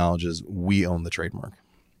that acknowledges we own the trademark.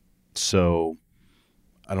 So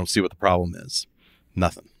I don't see what the problem is.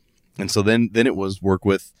 Nothing. And so then it was work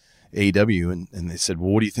with AEW, and they said,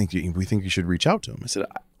 well, what do you think? We think you should reach out to him. I said,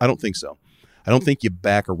 I don't think so. I don't think you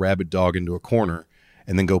back a rabid dog into a corner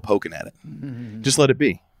and then go poking at it. Mm-hmm. Just let it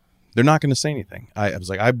be. They're not going to say anything. I was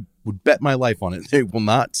like, I would bet my life on it. They will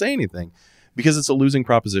not say anything because it's a losing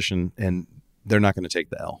proposition and they're not going to take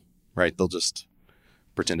the L, right? They'll just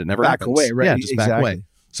pretend it never happens. Back away, right? Yeah, just back away.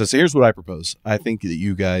 So here's what I propose. I think that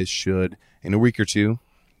you guys should, in a week or two,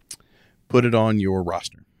 put it on your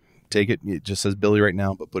roster. Take it. It just says Billy right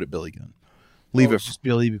now, but put it Billy Gunn. Leave it. Just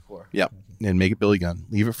Billy before. Yeah, and make it Billy Gunn.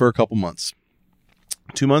 Leave it for a couple months.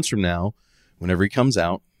 2 months from now, whenever he comes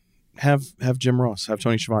out, have Jim Ross, have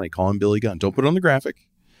Tony Schiavone, call him Billy Gunn. Don't put it on the graphic.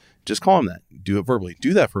 Just call him that. Do it verbally.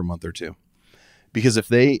 Do that for a month or two. Because if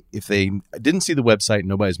they didn't see the website,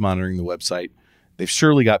 nobody's monitoring the website, they've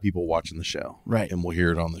surely got people watching the show. Right. And will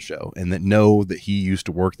hear it on the show. And that know that he used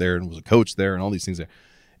to work there and was a coach there and all these things there.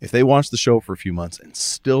 If they watch the show for a few months and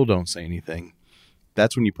still don't say anything,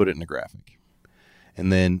 that's when you put it in a graphic.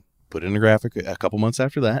 And then put it in a graphic a couple months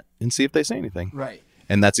after that and see if they say anything. Right.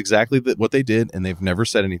 And that's exactly what they did, and they've never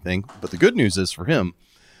said anything. But the good news is for him,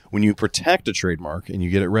 when you protect a trademark and you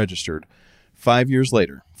get it registered, 5 years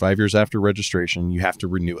later, 5 years after registration, you have to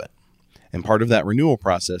renew it. And part of that renewal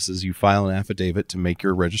process is you file an affidavit to make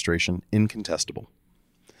your registration incontestable.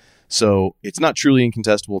 So it's not truly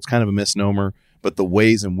incontestable. It's kind of a misnomer, but the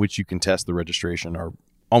ways in which you contest the registration are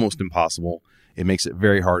almost impossible. It makes it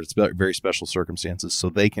very hard. It's very special circumstances. So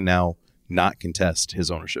they can now not contest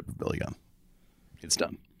his ownership of Billy Gunn. It's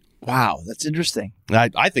done. Wow, that's interesting.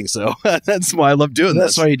 I think so. That's why I love doing this.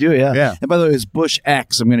 That's why you do it, yeah. Yeah. And by the way, it was Bush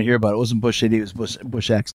X. I'm going to hear about it. It wasn't Bush AD, it was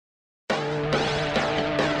Bush X.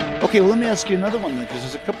 Okay, well, let me ask you another one then, because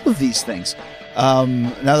there's a couple of these things. Now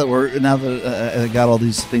that I got all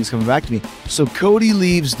these things coming back to me. So Cody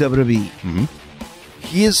leaves WWE. Mm-hmm.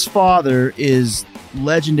 His father is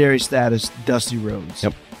legendary status Dusty Rhodes.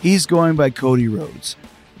 Yep. He's going by Cody Rhodes.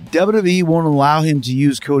 WWE won't allow him to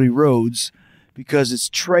use Cody Rhodes because it's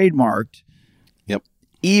trademarked. Yep.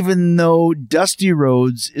 Even though Dusty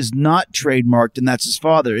Rhodes is not trademarked and that's his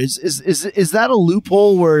father. Is that a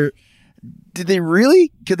loophole where could they really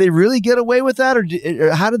get away with that, or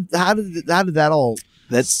how did that all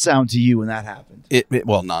sound to you when that happened?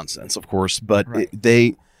 Well, nonsense, of course, but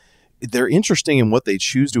right. They're interesting in what they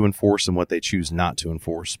choose to enforce and what they choose not to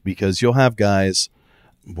enforce, because you'll have guys,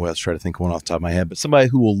 boy, let's try to think of one off the top of my head, but somebody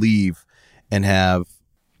who will leave and have,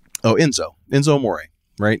 Enzo Amore,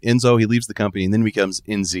 right? Enzo, he leaves the company and then becomes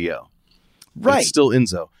Enzo. Right. It's still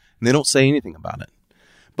Enzo. And they don't say anything about it.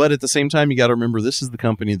 But at the same time, you got to remember, this is the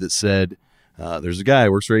company that said, there's a guy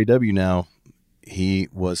who works for AEW now. He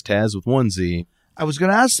was Taz with one Z. I was going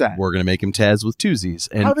to ask that. We're going to make him Taz with two Z's.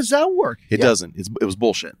 And how does that work? It doesn't. It was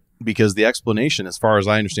bullshit. Because the explanation, as far as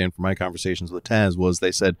I understand from my conversations with Taz, was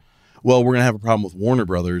they said, well, we're going to have a problem with Warner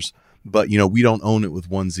Brothers, but we don't own it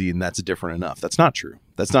with one Z, and that's different enough. That's not true.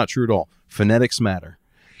 That's not true at all. Phonetics matter.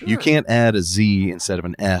 Sure. You can't add a Z instead of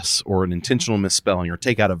an S, or an intentional misspelling, or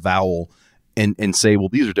take out a vowel and say, well,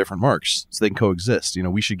 these are different marks, so they can coexist.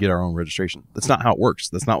 We should get our own registration. That's not how it works.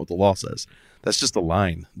 That's not what the law says. That's just a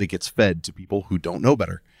line that gets fed to people who don't know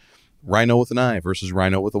better. Rhino with an I versus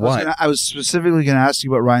Rhino with a Y. I was specifically going to ask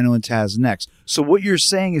you about Rhino and Taz next. So what you're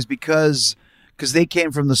saying is because they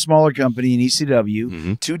came from the smaller company in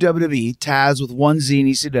ECW to WWE, Taz with one Z in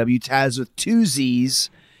ECW, Taz with two Z's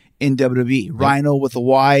in WWE, yep. Rhino with a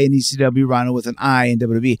Y in ECW, Rhino with an I in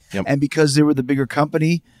WWE. Yep. And because they were the bigger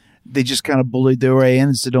company, they just kind of bullied their way in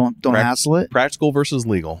and said, don't hassle it. Practical versus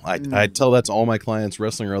legal. I tell that to all my clients,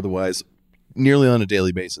 wrestling or otherwise, nearly on a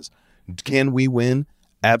daily basis. Can we win?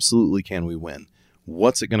 Absolutely can we win.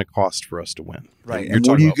 What's it going to cost for us to win? Right. And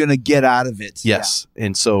what are you going to get out of it? Yes. Yeah.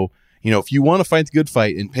 And so, if you want to fight the good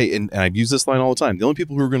fight and pay, and I use this line all the time, the only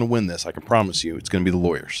people who are going to win this, I can promise you, it's going to be the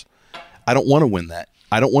lawyers. I don't want to win that.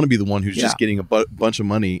 I don't want to be the one who's just getting a bunch of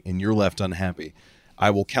money and you're left unhappy. I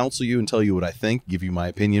will counsel you and tell you what I think, give you my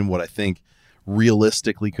opinion, what I think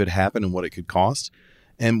realistically could happen and what it could cost,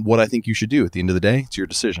 and what I think you should do. At the end of the day, it's your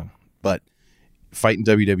decision. But fighting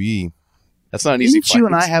WWE, that's not an easy fight. Didn't you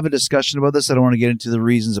and I have a discussion about this? I don't want to get into the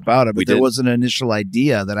reasons about it, but there was an initial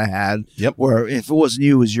idea that I had where if it wasn't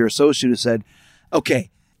you, it was your associate who said, okay,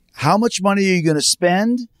 how much money are you going to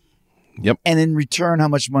spend? Yep. And in return, how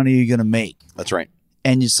much money are you going to make? That's right.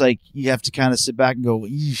 And it's like you have to kind of sit back and go,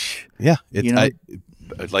 eesh. Yeah. It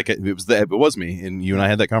was me, and you and I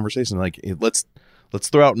had that conversation. Like, let's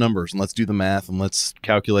throw out numbers and let's do the math and let's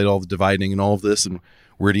calculate all the dividing and all of this, and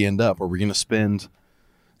where do you end up? Are we going to spend?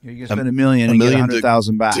 You're going to spend $1 million and get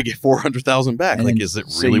 100,000 back to get 400,000 back? Like, is it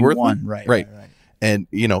really worth it? Right. And,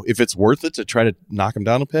 if it's worth it to try to knock him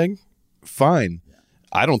down a peg, fine.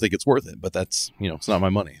 I don't think it's worth it, but that's, it's not my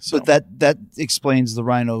money. So. But that explains the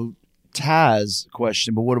Rhino Taz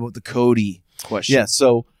question. But what about the Cody question? Yeah.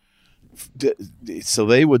 So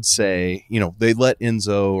they would say, they let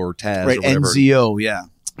Enzo or Taz right, or whatever. NZO, yeah.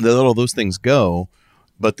 They let all those things go,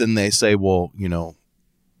 but then they say, well,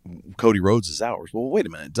 Cody Rhodes is ours. Well, wait a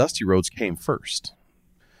minute. Dusty Rhodes came first.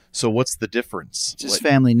 So what's the difference? Just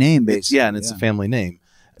family name, basically. Yeah, and it's a family name.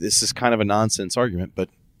 This is kind of a nonsense argument, but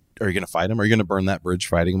are you going to fight him? Are you going to burn that bridge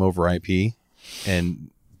fighting him over IP and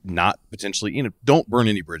not potentially, don't burn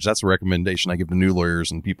any bridge. That's a recommendation I give to new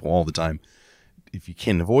lawyers and people all the time. If you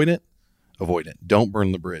can avoid it, avoid it. Don't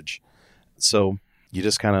burn the bridge. So you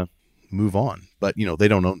just kind of move on. But, they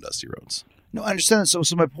don't own Dusty Rhodes. No, I understand. So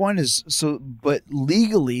my point is, but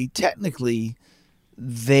legally, technically,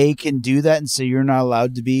 they can do that and say you're not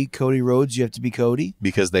allowed to be Cody Rhodes. You have to be Cody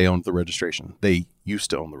because they owned the registration. They used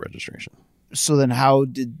to own the registration. So then, how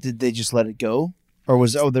did they just let it go, or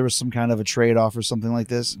there was some kind of a trade off or something like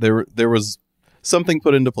this? There was something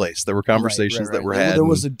put into place. There were conversations that were had. There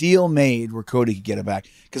was a deal made where Cody could get it back,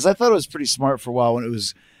 because I thought it was pretty smart for a while when it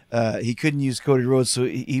was. He couldn't use Cody Rhodes, so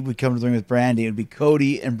he would come to the ring with Brandy. It would be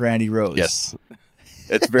Cody and Brandy Rhodes. Yes.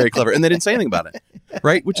 It's very clever. And they didn't say anything about it,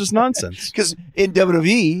 right? Which is nonsense. Because in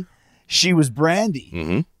WWE, she was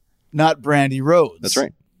Brandy, not Brandy Rhodes. That's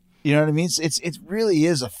right. You know what I mean? It really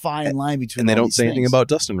is a fine line between. And they all don't these say anything things. about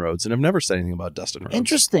Dustin Rhodes, and have never said anything about Dustin Rhodes.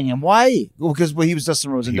 Interesting. And why? Well, because he was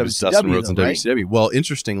Dustin Rhodes in WCW. He was Dustin Rhodes in right? WCW. Well,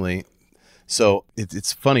 interestingly, so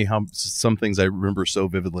it's funny how some things I remember so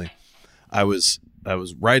vividly. I was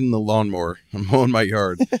riding the lawnmower, I'm mowing my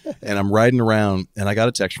yard, and I'm riding around, and I got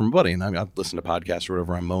a text from a buddy, and I listen to podcasts or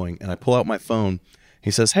whatever I'm mowing, and I pull out my phone.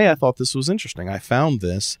 He says, "Hey, I thought this was interesting. I found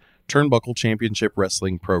this Turnbuckle Championship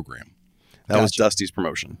Wrestling program." That was Dusty's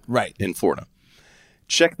promotion, right, in Florida.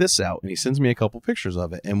 Check this out, and he sends me a couple pictures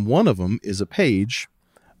of it, and one of them is a page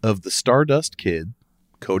of the Stardust Kid,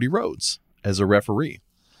 Cody Rhodes, as a referee.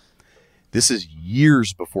 This is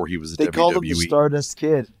years before he was a WWE. They called him the Stardust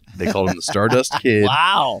Kid. They called him the Stardust Kid.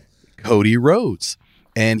 Wow. Cody Rhodes.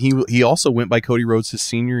 And he also went by Cody Rhodes his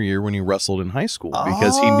senior year when he wrestled in high school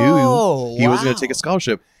because he knew he was going to take a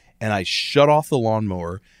scholarship. And I shut off the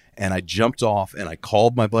lawnmower and I jumped off and I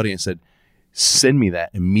called my buddy and said, "Send me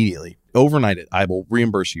that immediately. Overnight it. I will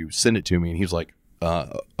reimburse you. Send it to me." And he was like,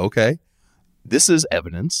 okay. This is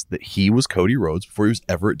evidence that he was Cody Rhodes before he was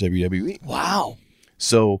ever at WWE. Wow.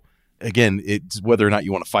 So again, it's whether or not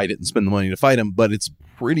you want to fight it and spend the money to fight him, but it's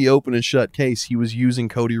pretty open and shut case. He was using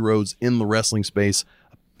Cody Rhodes in the wrestling space.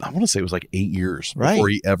 I want to say it was like 8 years before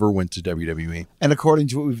he ever went to WWE. And according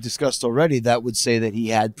to what we've discussed already, that would say that he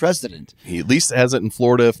had precedent. He at least has it in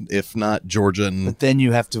Florida, if not Georgia. But then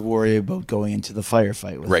you have to worry about going into the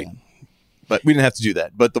firefight with him. But we didn't have to do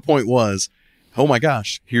that. But the point was, oh my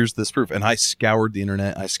gosh, here's this proof. And I scoured the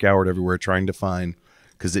internet. I scoured everywhere trying to find,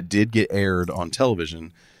 because it did get aired on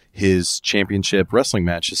television, his championship wrestling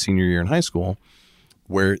match his senior year in high school,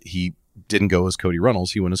 where he didn't go as Cody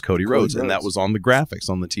Runnels. He went as Cody Rhodes, and that was on the graphics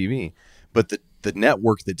on the TV. But the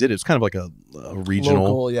network that did it was kind of like a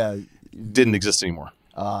regional. Local, didn't exist anymore.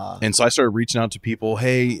 And so I started reaching out to people.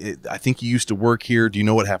 Hey, I think you used to work here. Do you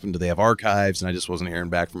know what happened? Do they have archives? And I just wasn't hearing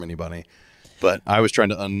back from anybody. But I was trying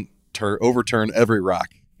to overturn every rock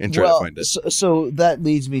and try to find it. So that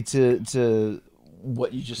leads me to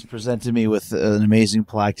what you just presented me with, an amazing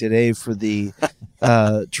plaque today for the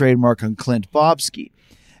trademark on Clint Bobski.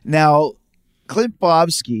 Now, Clint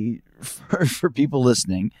Bobski, for people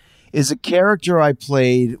listening, is a character I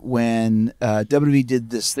played when WWE did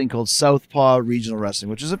this thing called Southpaw Regional Wrestling,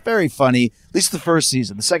 which is a very funny, at least the first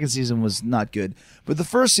season. The second season was not good. But the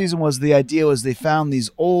first season the idea was they found these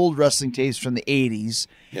old wrestling tapes from the 80s,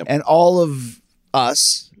 and all of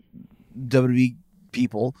us, WWE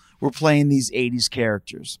people, were playing these 80s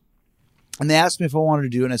characters. And they asked me if I wanted to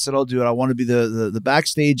do it, and I said, I'll do it. I want to be the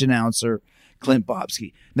backstage announcer, Clint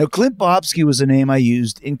Bobski. Now, Clint Bobski was a name I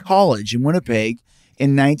used in college in Winnipeg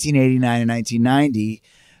in 1989 and 1990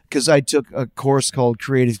 because I took a course called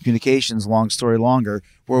Creative Communications, long story longer,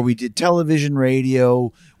 where we did television,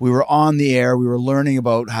 radio. We were on the air. We were learning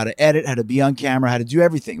about how to edit, how to be on camera, how to do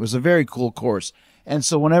everything. It was a very cool course. And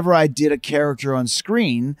so whenever I did a character on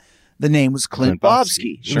screen, the name was Clint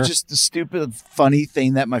Bobski. It was just a stupid, funny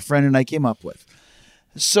thing that my friend and I came up with.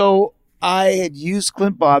 So I had used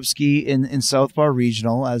Clint Bobski in Southpaw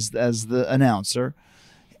Regional as the announcer.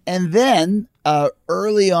 And then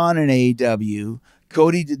early on in AEW,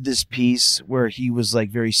 Cody did this piece where he was like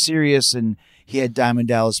very serious, and he had Diamond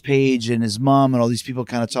Dallas Page and his mom and all these people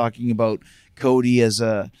kind of talking about Cody as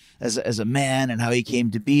a man and how he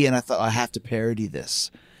came to be, and I thought I have to parody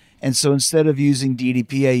this. And so instead of using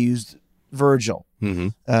DDP, I used Virgil.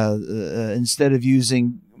 Instead of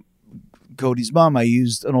using Cody's mom, I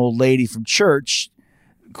used an old lady from church,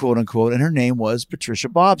 quote unquote, and her name was Patricia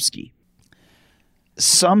Bobsky.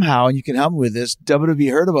 Somehow, and you can help me with this,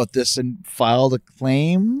 WWE heard about this and filed a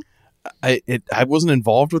claim. I wasn't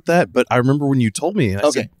involved with that, but I remember when you told me. I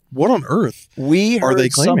said, what on earth we heard are they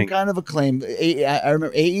claiming? Some kind of a claim. I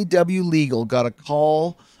remember AEW Legal got a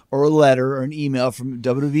call or a letter or an email from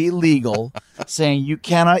WWE Legal saying you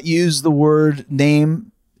cannot use the word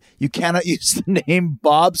name. You cannot use the name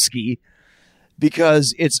Bobsky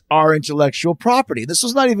because it's our intellectual property. This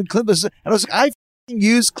was not even Clint. And I was like, I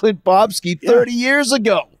used Clint Bobsky 30 years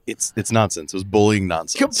ago. It's nonsense. It was bullying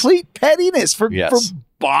nonsense. Complete pettiness for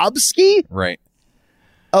Bobsky. Right.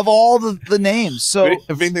 Of all the names. So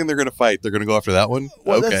if anything they're going to fight, they're going to go after that one.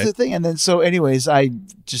 Well, that's the thing. And then so anyways, I,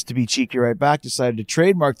 just to be cheeky right back, decided to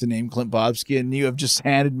trademark the name Clint Bobsky, and you have just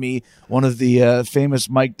handed me one of the famous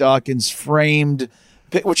Mike Dawkins framed,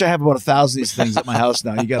 which I have about 1,000 of these things at my house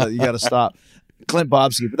now. You gotta stop. Clint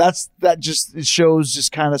Bobsky. But it shows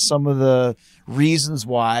just kind of some of the reasons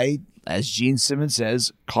why, as Gene Simmons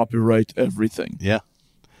says, copyright everything. Yeah.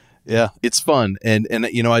 Yeah. It's fun. And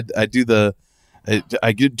you know, I do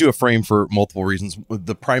a frame for multiple reasons.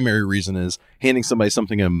 The primary reason is handing somebody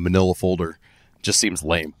something in a manila folder just seems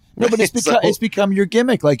lame. No, but it's become your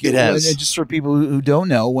gimmick. Like it has. And just for people who don't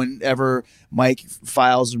know, whenever Mike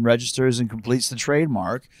files and registers and completes the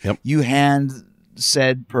trademark, you hand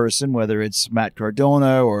said person, whether it's Matt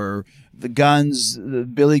Cardona or the Guns,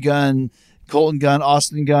 Billy Gunn, Colton Gunn,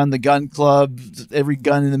 Austin Gunn, the Gun Club, every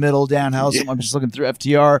gun in the middle, Danhausen. I'm just looking through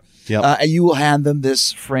FTR. And you will hand them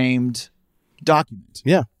this framed document.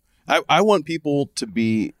 Yeah. I want people to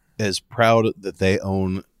be as proud that they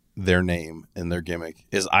own their name and their gimmick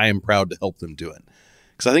as I am proud to help them do it.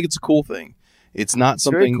 Because I think it's a cool thing. It's not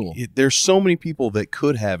something, cool. There's so many people that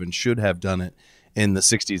could have and should have done it in the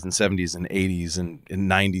 60s and 70s and 80s and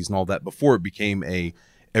 90s and all that before it became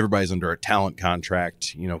everybody's under a talent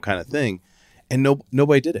contract, kind of thing. And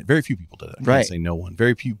nobody did it. Very few people did it. I can't say no one.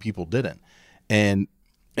 Very few people didn't. And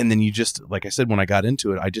then you just, like I said, when I got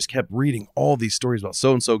into it, I just kept reading all these stories about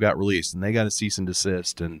so-and-so got released and they got a cease and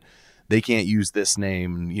desist and they can't use this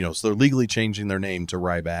name, so they're legally changing their name to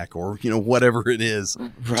Ryback or, whatever it is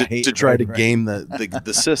to try to game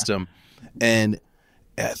the system. And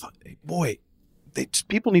I thought, boy,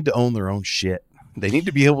 people need to own their own shit. They need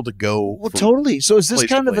to be able to go. Well, totally. So is this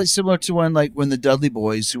kind of similar to when the Dudley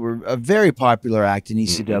Boys, who were a very popular act in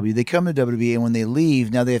ECW, they come to WWE, and when they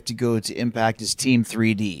leave, now they have to go to Impact as Team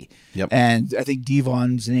 3D. Yep. And I think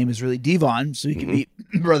Devon's name is really Devon, so he can be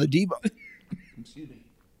Brother Devon. Excuse me.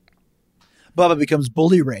 Bubba becomes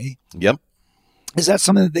Bully Ray. Yep. Is that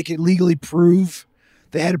something that they could legally prove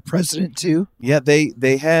they had a precedent to? Yeah,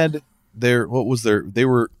 they had they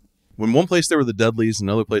were. When one place they were the Dudleys,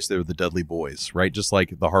 another place they were the Dudley Boys, right? Just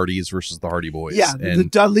like the Hardys versus the Hardy Boys. Yeah, the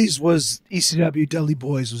Dudleys was ECW, Dudley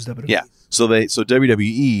Boys was WWE. Yeah, so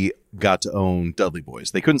WWE got to own Dudley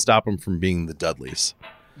Boys. They couldn't stop them from being the Dudleys,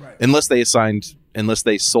 right? Unless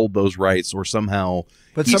they sold those rights or somehow.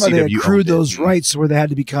 But somehow they accrued those rights where they had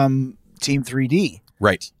to become Team 3D,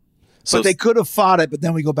 right? So but they could have fought it. But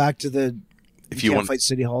then we go back to the if you want to fight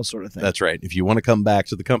City Hall sort of thing. That's right. If you want to come back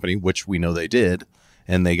to the company, which we know they did.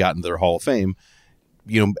 And they got into their Hall of Fame,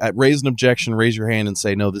 raise an objection, raise your hand and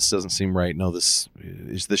say, no, this doesn't seem right. No, this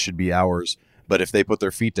should be ours. But if they put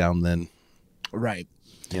their feet down, then, right.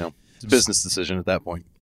 It's a business decision at that point.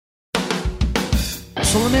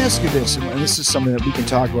 So let me ask you this, and this is something that we can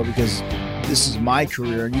talk about because this is my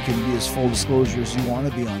career and you can be as full disclosure as you want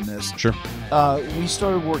to be on this. Sure. We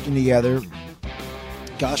started working together,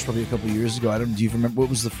 probably a couple of years ago. Do you remember what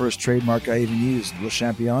was the first trademark I even used? Le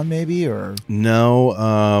Champion, maybe, or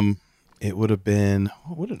no? It would have been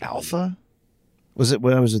Alpha. Was it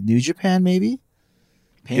when I was with New Japan? Maybe.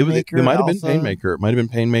 Painmaker. It might have been Painmaker. It might have been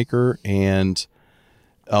Painmaker, and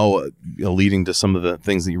leading to some of the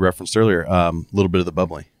things that you referenced earlier. A little bit of the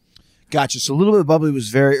Bubbly. Gotcha. So a little bit of Bubbly was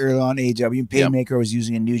very early on AEW, and Painmaker was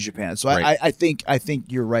using in New Japan. So right. I think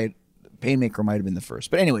you're right. Painmaker might have been the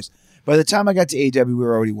first, but anyways. By the time I got to AEW, we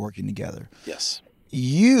were already working together. Yes.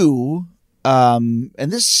 You, and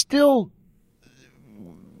this still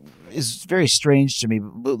is very strange to me,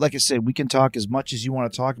 but like I said, we can talk as much as you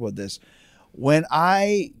want to talk about this. When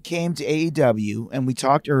I came to AEW, and we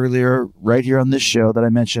talked earlier right here on this show that I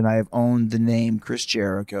mentioned, I have owned the name Chris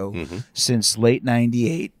Jericho since late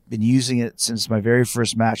 98. Been using it since my very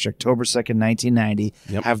first match, October 2nd, 1990.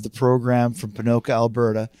 Yep. Have the program from Ponoka,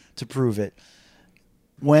 Alberta to prove it.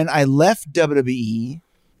 when I left WWE,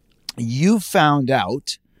 you found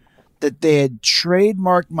out that they had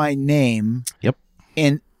trademarked my name Yep.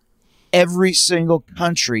 in every single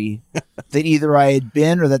country that either I had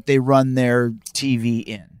been or that they run their TV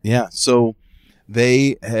in. Yeah. So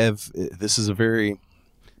they have, this is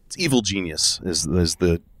it's evil genius is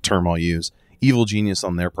the term I'll use. Evil genius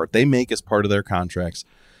on their part. They make as part of their contracts.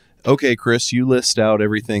 Okay, Chris, you list out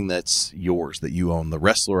everything that's yours, that you own, the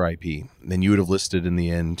wrestler IP. Then you would have listed in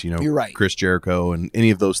the end, You're right. Chris Jericho and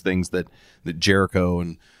any of those things that Jericho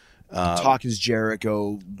and Talk is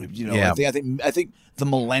Jericho. Yeah. I think the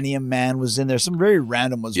Millennium Man was in there. Some very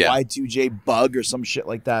random ones. Yeah. Y2J Bug or some shit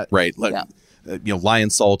like that. right, like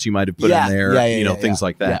Lion Salt you might have put in there, things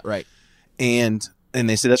like that. Yeah, right. And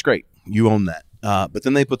they say that's great, you own that. But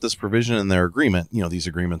then they put this provision in their agreement. These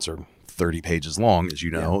agreements are 30 pages long, as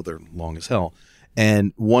you know. They're long as hell.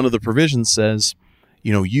 And one of the provisions says,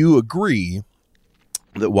 you agree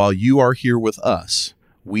that while you are here with us,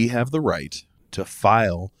 we have the right to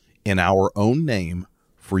file in our own name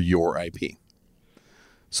for your IP.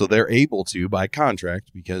 So they're able to, by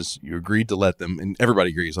contract, because you agreed to let them, and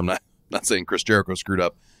everybody agrees. I'm not saying Chris Jericho screwed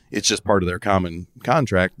up. It's just part of their common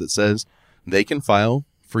contract that says they can file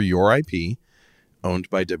for your IP owned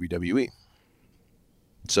by WWE.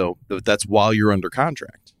 So that's while you're under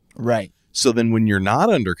contract. Right. So then when you're not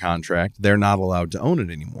under contract, they're not allowed to own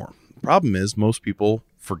it anymore. The problem is most people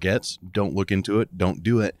forget, don't look into it, don't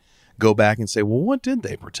do it, go back and say, well, what did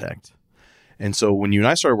they protect? And so when you and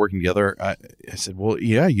I started working together, I said, well,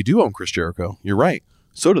 yeah, you do own Chris Jericho. You're right.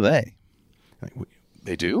 So do they. Like,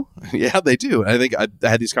 they do? Yeah, they do. And I think I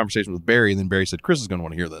had these conversations with Barry, and then Barry said, Chris is going to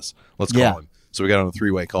want to hear this. Let's call him. So we got on a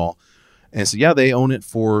 3-way call. And so, yeah, they own it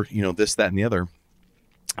for, this, that, and the other.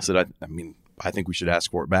 I said, I think we should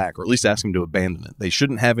ask for it back, or at least ask them to abandon it. They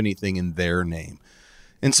shouldn't have anything in their name.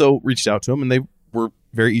 And so reached out to them, and they were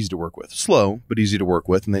very easy to work with. Slow, but easy to work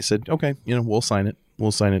with. And they said, okay, we'll sign it.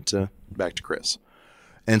 We'll sign it back to Chris.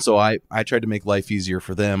 And so I tried to make life easier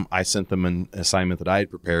for them. I sent them an assignment that I had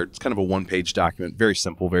prepared. It's kind of a 1-page document, very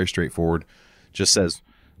simple, very straightforward. Just says,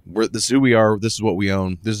 this is who we are. This is what we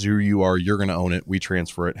own. This is who you are. You're going to own it. We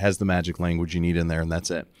transfer it. Has the magic language you need in there, and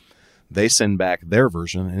that's it. They send back their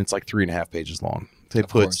version, and it's like 3.5 pages long.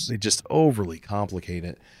 They just overly complicate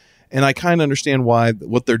it. And I kind of understand why.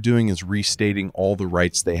 What they're doing is restating all the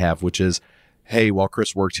rights they have, which is, hey, while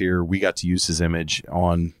Chris worked here, we got to use his image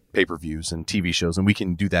on pay-per-views and TV shows, and we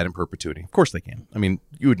can do that in perpetuity. Of course they can.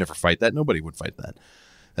 You would never fight that. Nobody would fight that.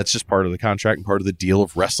 That's just part of the contract and part of the deal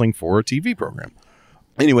of wrestling for a TV program.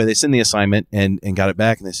 Anyway, they send the assignment and got it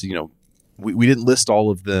back, and they said, we didn't list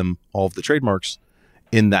all of the trademarks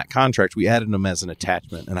in that contract. We added them as an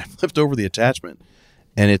attachment, and I flipped over the attachment,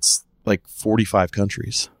 and it's like 45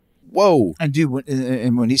 countries. Whoa. And dude,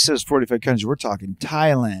 when he says 45 countries, we're talking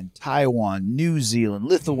Thailand, Taiwan, New Zealand,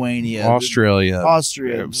 Lithuania,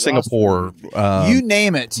 Austria, Singapore, you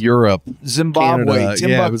name it, Europe, Zimbabwe, Canada.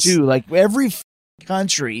 Timbuktu, like every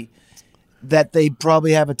country that they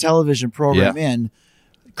probably have a television program in,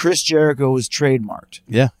 Chris Jericho was trademarked.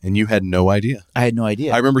 Yeah, and you had no idea. I had no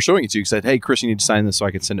idea. I remember showing it to you. You said, hey, Chris, you need to sign this so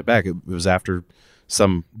I can send it back. It was after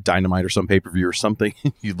some Dynamite or some pay-per-view or something.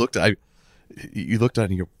 You looked at it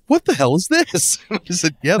and you go, what the hell is this? I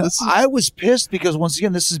said, yeah, this is... I was pissed because, once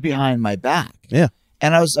again, this is behind my back. Yeah.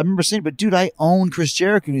 And I remember saying, but dude, I own Chris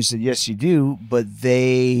Jericho. And he said, yes, you do. But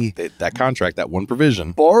that contract, that one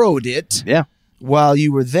provision. Borrowed it. Yeah. While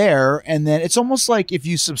you were there. And then it's almost like if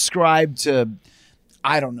you subscribe to,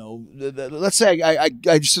 I don't know, let's say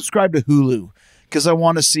I subscribe to Hulu because I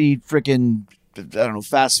want to see freaking,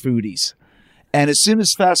 fast foodies. And as soon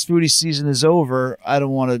as fast foodie season is over, I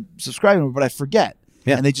don't want to subscribe anymore, but I forget.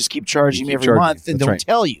 Yeah. And they just keep charging me every month and don't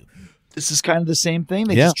tell you. This is kind of the same thing.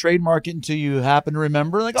 They just trademark it until you happen to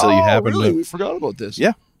remember. Like, we forgot about this.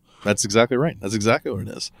 Yeah, that's exactly right. That's exactly what it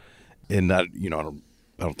is. And I don't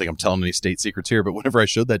think I'm telling any state secrets here, but whenever I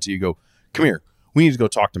showed that to you, go, come here. We need to go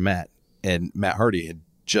talk to Matt. And Matt Hardy had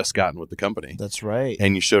just gotten with the company. That's right.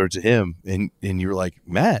 And you showed it to him, and you were like,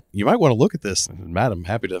 Matt, you might want to look at this. And Matt, I'm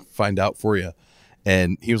happy to find out for you.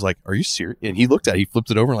 And he was like, are you serious? And he looked at it, he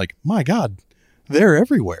flipped it over and like, my God, they're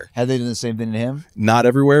everywhere. Had they done the same thing to him? Not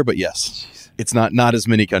everywhere, but yes. Jeez. It's not as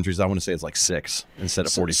many countries. I want to say it's like 6 instead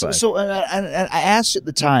of 45. So I asked at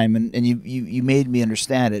the time, and you made me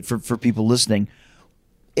understand it for people listening.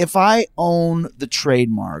 If I own the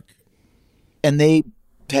trademark and they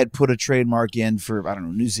had put a trademark in for, I don't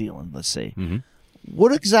know, New Zealand, let's say,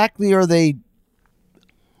 what exactly are they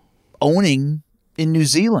owning in New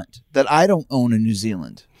Zealand that I don't own in New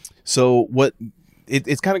Zealand? So what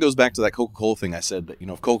it kind of goes back to that Coca-Cola thing I said that,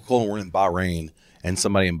 if Coca-Cola were in Bahrain and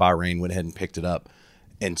somebody in Bahrain went ahead and picked it up,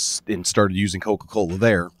 and started using Coca-Cola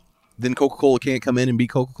there, then Coca-Cola can't come in and be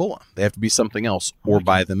Coca-Cola. They have to be something else or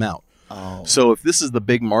buy them out. Oh. So if this is the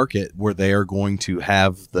big market where they are going to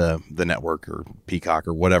have the network or Peacock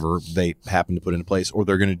or whatever they happen to put into place, or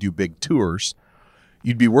they're going to do big tours,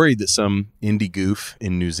 you'd be worried that some indie goof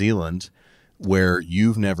in New Zealand where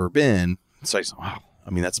you've never been says, wow, I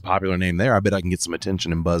mean, that's a popular name there. I bet I can get some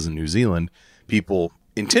attention and buzz in New Zealand. People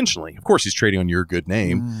intentionally, of course, he's trading on your good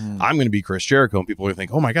name. I'm going to be Chris Jericho, and people are going to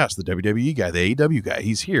think, oh my gosh, the WWE guy, the AEW guy,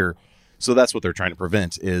 he's here. So that's what they're trying to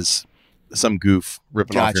prevent is some goof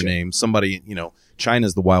ripping off your name. Somebody,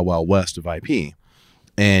 China's the wild, wild west of IP.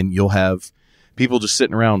 And you'll have people just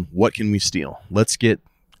sitting around, what can we steal? Let's get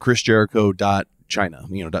Chris Jericho .China,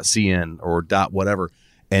 .cn or .whatever,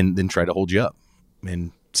 and then try to hold you up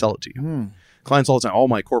and sell it to you. Clients all the time, all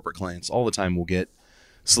my corporate clients all the time will get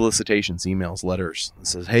solicitations, emails, letters that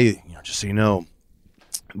says, hey, just so you know,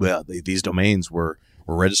 well, these domains were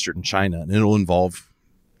registered in China and it'll involve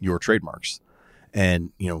your trademarks.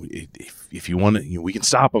 And, if you want to, we can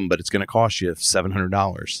stop them, but it's going to cost you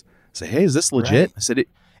 $700. Say, hey, is this legit? Right. I said,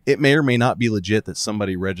 it may or may not be legit that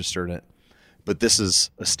somebody registered it, but this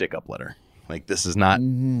is a stick-up letter. Like, this is not,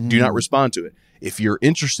 do not respond to it. If you're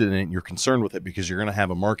interested in it and you're concerned with it because you're going to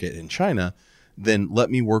have a market in China, then let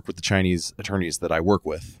me work with the Chinese attorneys that I work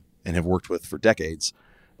with and have worked with for decades.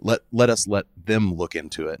 Let them look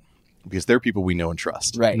into it because they're people we know and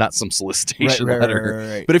trust, not some solicitation letter.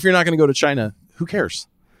 Right. But if you're not going to go to China, who cares?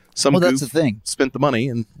 That's the thing. Spent the money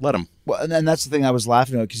and let them. Well, and that's the thing I was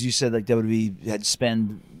laughing at because you said like WWE had to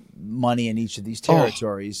spend money in each of these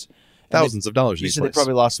territories. Thousands of dollars. You said they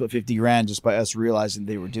probably lost about $50,000 just by us realizing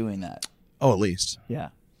they were doing that. Oh, at least. Yeah.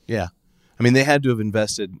 Yeah. I mean, they had to have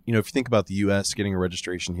invested, if you think about the U.S. getting a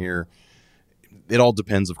registration here, it all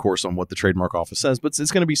depends, of course, on what the trademark office says, but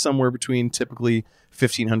it's going to be somewhere between typically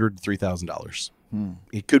 $1,500 to $3,000.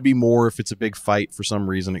 It could be more if it's a big fight for some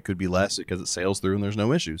reason. It could be less because it sails through and there's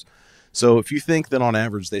no issues. So if you think that on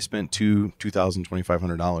average they spent $2,000,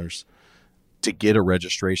 $2,500 to get a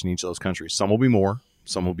registration in each of those countries, some will be more,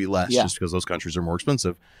 some will be less just because those countries are more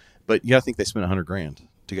expensive. But I think they spent $100,000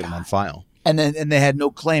 to get them on file. And they had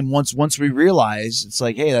no claim. Once we realize it's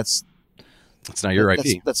like, hey, that's not your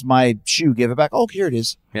IP. That's my shoe. Give it back. Oh, here it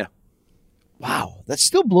is. Yeah. Wow, that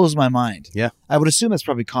still blows my mind. Yeah. I would assume that's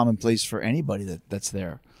probably commonplace for anybody that's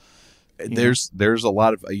there. There's a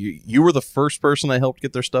lot of you were the first person I helped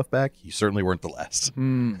get their stuff back. You certainly weren't the last.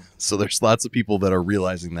 So there's lots of people that are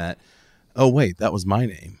realizing that. Oh wait, that was my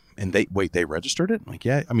name, and they registered it. I'm like,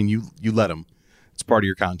 yeah. I mean, you let them. It's part of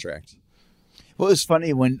your contract. Well, it was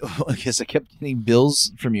funny when I guess I kept getting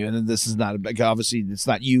bills from you, and then this is not obviously it's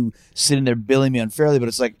not you sitting there billing me unfairly, but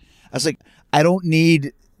I was like, I don't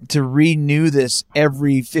need to renew this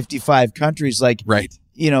every 55 countries. Like, right.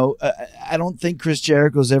 I don't think Chris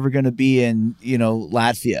Jericho's ever going to be in,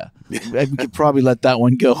 Latvia. We could probably let that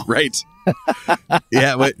one go. Right.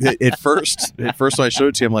 Yeah. But at first when I showed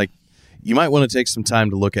it to him, like, you might want to take some time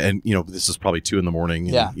to look at, and, this is probably 2 a.m.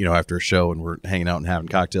 And, after a show and we're hanging out and having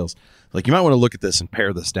cocktails. Like, you might want to look at this and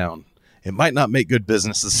pare this down. It might not make good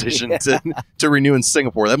business decision to renew in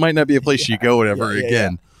Singapore. That might not be a place you go ever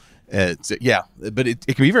again. But it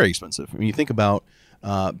can be very expensive. When you think about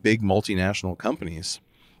big multinational companies,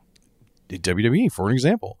 WWE, for an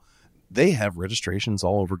example, they have registrations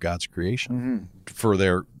all over God's creation for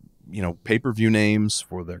their, pay-per-view names,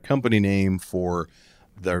 for their company name, for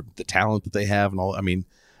the talent that they have, and all. I mean,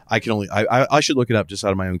 I should look it up just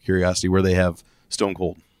out of my own curiosity where they have Stone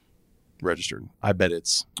Cold registered. I bet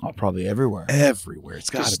it's probably everywhere.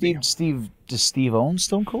 It's got to be. Does Steve own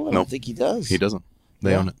Stone Cold? I don't think he does. He doesn't.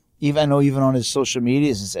 They own it. I know even on his social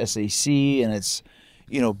medias, it's SAC and it's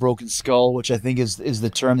Broken Skull, which I think is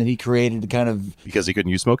the term that he created to kind of because he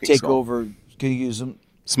couldn't use Smoking take Skull. over. Could he use them?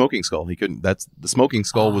 Smoking Skull. He couldn't. That's the Smoking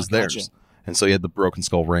Skull was theirs, and so he had the Broken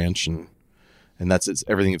Skull Ranch and that's it.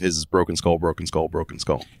 Everything of his is Broken Skull, Broken Skull, Broken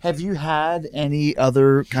Skull. Have you had any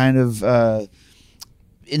other kind of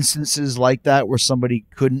instances like that where somebody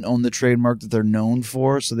couldn't own the trademark that they're known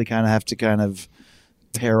for, so they kind of have to kind of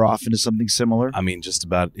pair off into something similar? I mean, just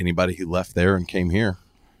about anybody who left there and came here.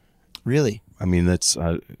 Really? I mean, that's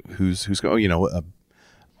who's going.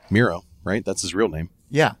 Miro, right? That's his real name.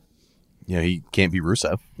 Yeah. He can't be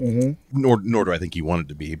Rusev. Nor do I think he wanted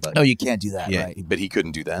to be. But no, you can't do that. Yeah, right? But he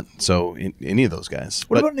couldn't do that. So any of those guys.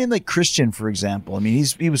 What about a name like Christian, for example? I mean,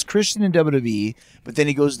 he was Christian in WWE, but then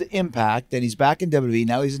he goes to Impact, then he's back in WWE.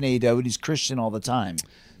 Now he's in AEW, and he's Christian all the time.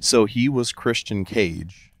 So he was Christian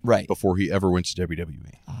Cage, right, before he ever went to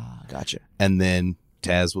WWE. Ah, gotcha. And then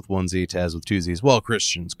Taz with one Z, Taz with two Z's. Well,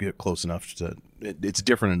 Christian's get close enough to it's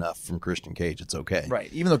different enough from Christian Cage. It's okay.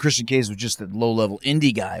 Right. Even though Christian Cage was just a low-level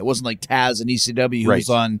indie guy. It wasn't like Taz and ECW who Right. was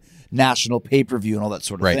on national pay-per-view and all that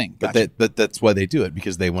sort of Right. thing. But Gotcha. but that's why they do it,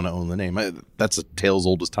 because they want to own the name. That's a tale's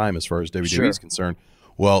old as time as far as WWE Sure. is concerned.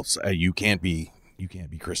 Well, you can't be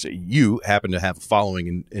Christian. You happen to have a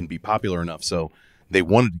following and be popular enough, so they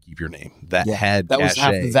wanted to keep your name. That had that was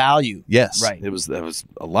half cachet. the value. Yes, Right. That was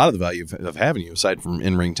a lot of the value of having you, aside from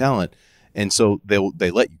in-ring talent. And so they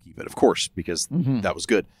let you keep it, of course, because that was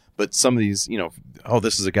good. But some of these,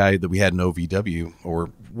 this is a guy that we had in OVW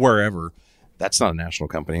or wherever. That's not a national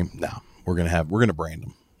company. No, we're gonna brand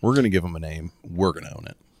him. We're gonna give him a name. We're gonna own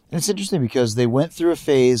it. And it's interesting because they went through a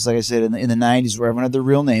phase, like I said, in the 90s where everyone had their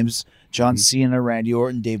real names. John Cena, Randy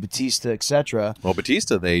Orton, Dave Bautista, etc. Well,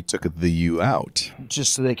 Batista, they took the U out.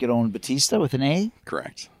 Just so they could own Batista with an A.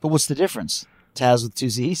 Correct. But what's the difference? Taz with two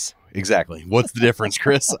Z's? Exactly. What's the difference,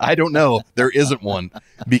 Chris? I don't know. There isn't one.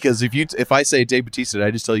 Because if I say Dave Batista, did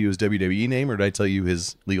I just tell you his WWE name or did I tell you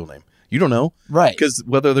his legal name? You don't know. Right. Because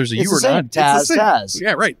whether there's a It's U the or same. not, Taz, it's the same. Taz.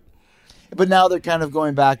 Yeah, right. But now they're kind of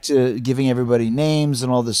going back to giving everybody names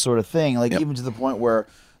and all this sort of thing. Like even to the point where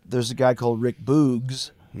there's a guy called Rick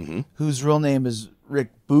Boogs, whose real name is Rick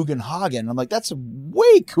Bugenhagen. I'm like, that's a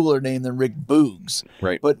way cooler name than Rick Boogs.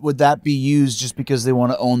 Right. But would that be used just because they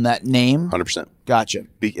want to own that name? 100%. Gotcha.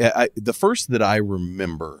 The first that I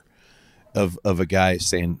remember of a guy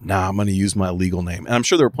saying, "Nah, I'm going to use my legal name," and I'm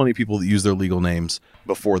sure there were plenty of people that used their legal names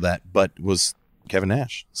before that, but was Kevin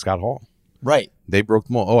Nash, Scott Hall. Right. They broke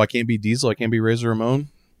them all. Oh, I can't be Diesel. I can't be Razor Ramon.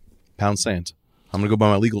 Pound sand. I'm going to go by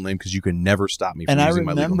my legal name because you can never stop me from And I using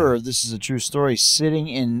my legal name. remember, this is a true story, sitting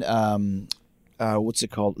in, what's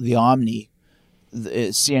it called? The Omni,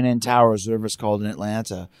 CNN Towers, whatever it's called in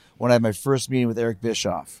Atlanta, when I had my first meeting with Eric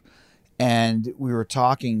Bischoff. And we were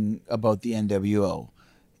talking about the NWO.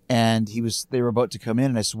 And they were about to come in,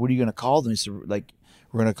 and I said, "What are you going to call them?" He said, "We're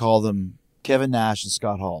going to call them Kevin Nash and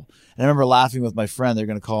Scott Hall." And I remember laughing with my friend. They're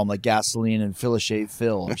going to call them like Gasoline and Phil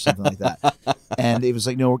Phil or something like that. And it was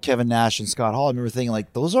like, no, we're Kevin Nash and Scott Hall. I remember thinking,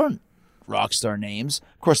 like, those aren't rock star names.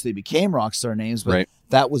 Of course, they became rock star names, but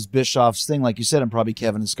that was Bischoff's thing. Like you said, and probably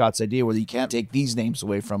Kevin and Scott's idea, where you can't take these names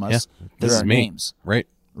away from us. Yeah, They're our names. Right.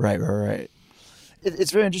 Right.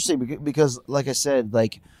 It's very interesting because, like I said,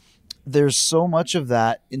 like, there's so much of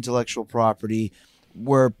that intellectual property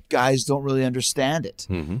where guys don't really understand it.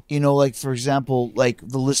 Mm-hmm. Like, for example, like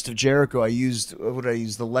the List of Jericho,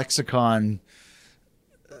 the lexicon.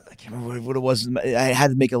 I can't remember what it was. I had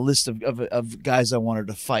to make a list of guys I wanted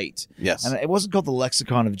to fight. Yes. And it wasn't called the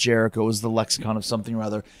Lexicon of Jericho. It was the Lexicon of something or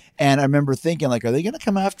other. And I remember thinking, like, are they going to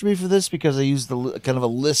come after me for this? Because I used the kind of a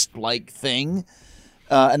list-like thing.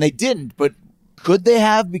 And they didn't, but could they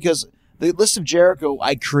have? Because the List of Jericho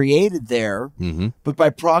I created there, but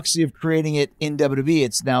by proxy of creating it in WWE,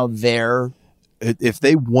 it's now there. If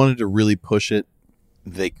they wanted to really push it,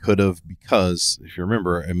 they could have, because if you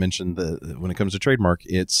remember, I mentioned when it comes to trademark,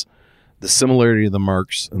 it's the similarity of the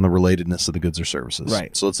marks and the relatedness of the goods or services.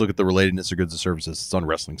 Right. So let's look at the relatedness of goods or services. It's on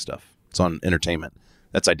wrestling stuff. It's on entertainment.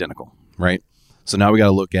 That's identical, right? So now we got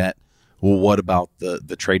to look at, well, what about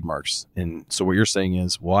the trademarks? And so what you're saying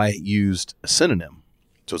is, well, I used a synonym.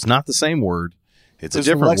 So it's not the same word. It's a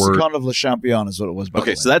different the word. Lexicon of Le Champion is what it was. By the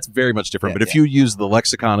Okay, way. so that's very much different. But if you use the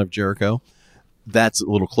lexicon of Jericho, that's a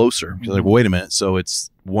little closer. You're like, well, wait a minute. So it's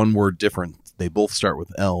one word different. They both start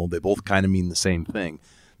with L. They both kind of mean the same thing.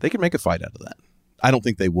 They could make a fight out of that. I don't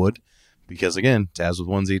think they would, because again, Taz with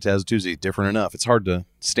one Z, Taz with two Z, different enough. It's hard to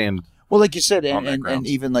stand. Well, like you said, on that and grounds.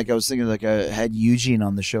 even like I was thinking, like I had Eugene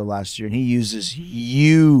on the show last year, and he uses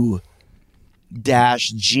U-Gene.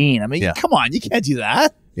 I mean, Yeah. come on, you can't do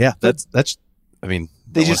that. Yeah, that's. I mean,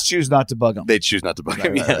 They just choose not to bug him. they choose not to bug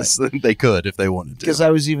him. Right. Yes, they could if they wanted to. Because I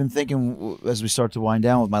was even thinking, as we start to wind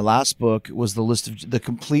down with my last book, was the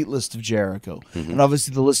complete list of Jericho, and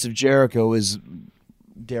obviously the list of Jericho is,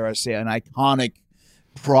 dare I say, an iconic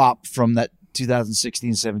prop from that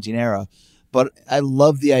 2016-17 era. But I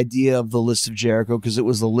love the idea of the list of Jericho because it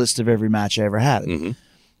was the list of every match I ever had.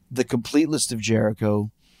 The complete list of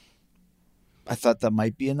Jericho, I thought that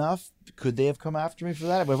might be enough. Could they have come after me for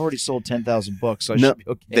that? I've already sold 10,000 books, so I should be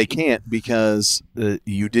okay. They can't, because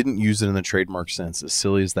you didn't use it in the trademark sense. As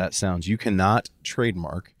silly as that sounds, you cannot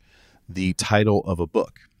trademark the title of a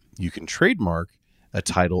book. You can trademark a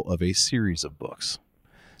title of a series of books.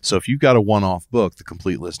 So if you've got a one-off book, the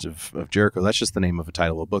complete list of Jericho, that's just the name of a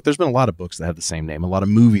title of a book. There's been a lot of books that have the same name, a lot of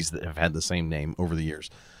movies that have had the same name over the years.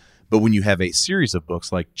 But when you have a series of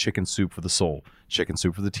books like Chicken Soup for the Soul, Chicken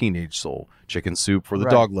Soup for the Teenage Soul, Chicken Soup for the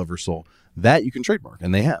Dog Lover Soul, that you can trademark,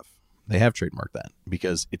 and they have. They have trademarked that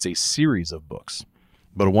because it's a series of books.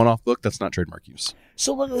 But a one-off book, that's not trademark use.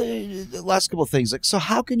 So the last couple of things, like, so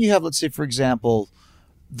how can you have, let's say, for example,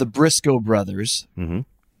 the Briscoe brothers, Mm-hmm.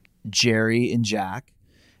 Jerry and Jack,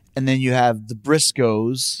 and then you have the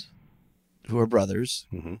Briscoes, who are brothers,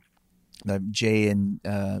 Mm-hmm. Jay and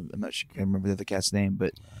I'm not sure, I can't remember the other cat's name,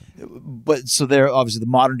 but so they're obviously the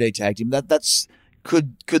modern day tag team. That's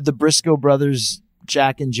could the Briscoe brothers,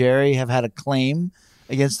 Jack and Jerry, have had a claim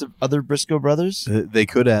against the other Briscoe brothers? They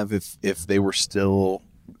could have if they were still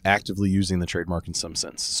actively using the trademark in some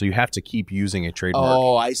sense. So you have to keep using a trademark.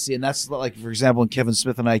 Oh, I see. And that's like, for example, when Kevin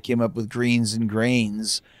Smith and I came up with Greens and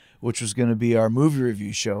Grains, which was going to be our movie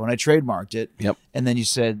review show, and I trademarked it. Yep. And then you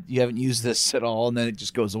said you haven't used this at all, and then it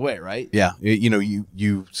just goes away, right? Yeah.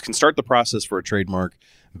 You can start the process for a trademark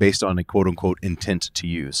based on a quote unquote intent to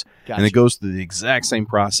use. Gotcha. And it goes through the exact same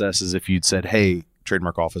process as if you'd said, hey,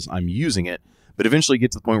 trademark office, I'm using it. But eventually you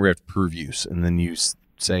get to the point where you have to prove use. And then you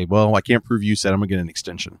say, well, I can't prove use, I'm going to get an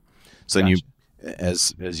extension. So then you,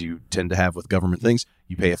 as you tend to have with government things,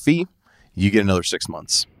 you pay a fee, you get another 6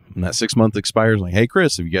 months. And that 6 month expires like, hey,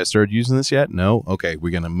 Chris, have you guys started using this yet? No? Okay,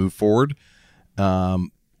 we're going to move forward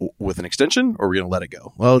with an extension, or we're going to let it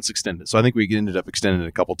go. Well, it's extended. So I think we ended up extending it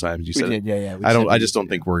a couple times. You said We did, yeah. I just don't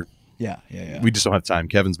think we're. Yeah. We just don't have time.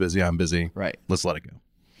 Kevin's busy. I'm busy. Right. Let's let it go.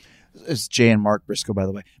 It's Jay and Mark Briscoe, by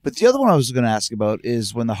the way. But the other one I was going to ask about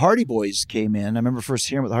is when the Hardy Boys came in. I remember first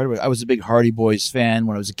hearing about the Hardy Boys. I was a big Hardy Boys fan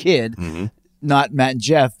when I was a kid. Mm-hmm. Not Matt and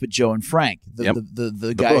Jeff, but Joe and Frank, the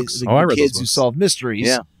guys, books. the I read kids those who books. solve mysteries.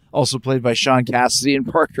 Yeah. Also played by Sean Cassidy and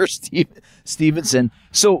Parker Stevenson.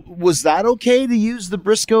 So was that okay to use the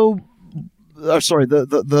Briscoe?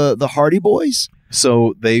 The Hardy Boys.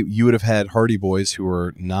 So you would have had Hardy Boys who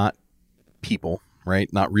are not people,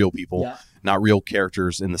 right? Not real people, Yeah. not real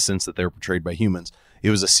characters in the sense that they're portrayed by humans. It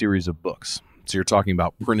was a series of books. So you're talking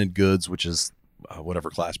about printed goods, which is whatever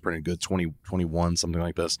class printed goods, 2021, something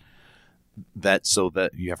like this. So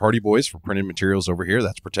that you have Hardy Boys for printed materials over here.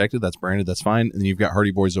 That's protected. That's branded. That's fine. And then you've got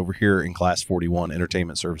Hardy Boys over here in class 41,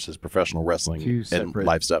 entertainment services, professional wrestling, Two and separate.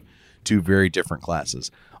 live stuff. Two very different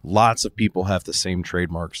classes. Lots of people have the same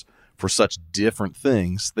trademarks for such different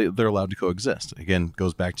things. They're allowed to coexist. Again,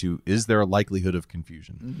 goes back to, is there a likelihood of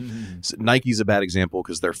confusion? Mm-hmm. So Nike's a bad example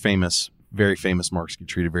because they're famous, very famous marks get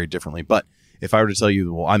treated very differently. But if I were to tell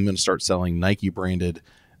you, well, I'm going to start selling Nike branded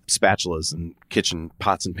spatulas and kitchen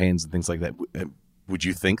pots and pans and things like that, would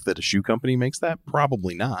you think that a shoe company makes that?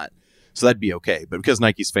 Probably not. So that'd be okay. But because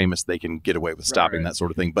Nike's famous, they can get away with stopping that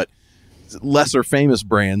sort of thing. But lesser famous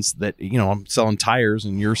brands that, I'm selling tires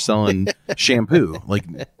and you're selling shampoo. Like,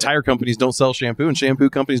 tire companies don't sell shampoo and shampoo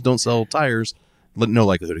companies don't sell tires. No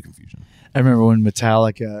likelihood of confusion. I remember when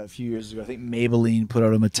Metallica a few years ago, I think Maybelline put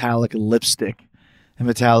out a Metallica lipstick, and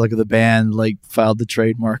Metallica, the band, filed the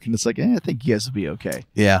trademark, and it's like, I think you guys will be okay.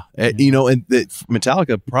 Yeah. And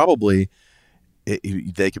Metallica probably,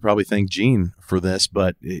 they could probably thank Gene for this,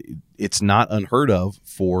 but it's not unheard of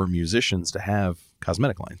for musicians to have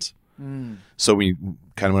cosmetic lines. So we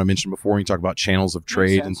kind of, what I mentioned before, when you talk about channels of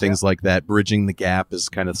trade and things like that, bridging the gap is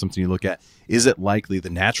kind of something you look at. Is it likely the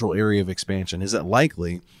natural area of expansion? Is it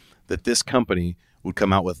likely that this company would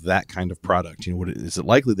come out with that kind of product? Is it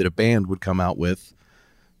likely that a band would come out with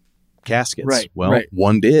caskets? Right. Well, right.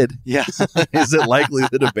 one did. Yeah. Is it likely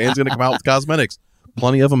that a band's going to come out with cosmetics?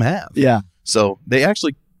 Plenty of them have. Yeah. So they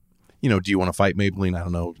actually, do you want to fight Maybelline? I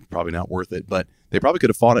don't know. Probably not worth it, but they probably could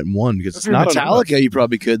have fought it and won because it's not Metallica. You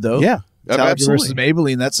probably could, though. Yeah. Metallica versus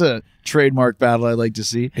Maybelline. That's a trademark battle I'd like to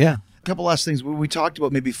see. Yeah. A couple last things. We talked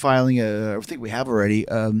about maybe filing I think we have already,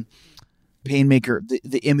 Painmaker,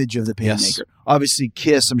 the image of the Painmaker. Yes. Obviously,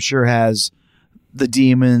 Kiss, I'm sure, has the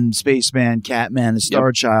Demon, Spaceman, Catman, and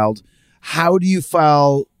Star Child. How do you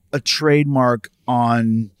file a trademark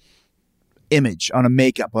on image, on a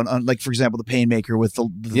makeup, on like, for example, the Painmaker with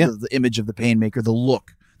the image of the Painmaker, the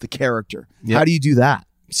look, the character? Yep. How do you do that?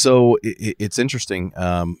 So it's interesting.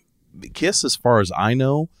 Kiss, as far as I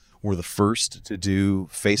know, were the first to do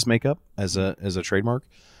face makeup as a trademark.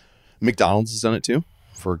 McDonald's has done it too,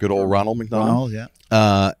 for good old Ronald McDonald.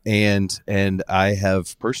 And I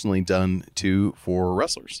have personally done two for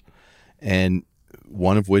wrestlers, and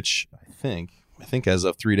one of which I think as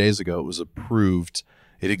of 3 days ago, it was approved.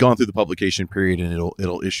 It had gone through the publication period, and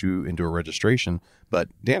it'll issue into a registration. But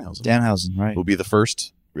Danhausen Right? will be the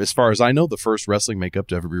first, as far as I know, the first wrestling makeup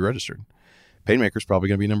to ever be registered. Painmaker's probably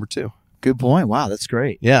going to be number 2. Good point. Wow, that's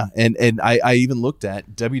great. Yeah, and I even looked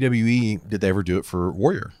at WWE. Did they ever do it for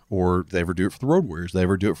Warrior, or did they ever do it for the Road Warriors? Did they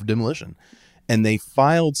ever do it for Demolition? And they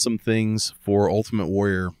filed some things for Ultimate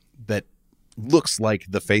Warrior that looks like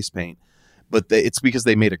the face paint, but it's because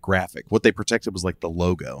they made a graphic. What they protected was like the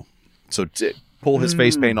logo. So pull his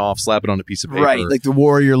face paint off, slap it on a piece of paper. Right, like the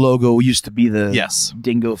Warrior logo used to be the Yes.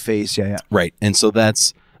 dingo face. Yeah, yeah. Right. And so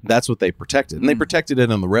that's what they protected. And they protected it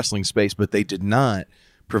in the wrestling space, but they did not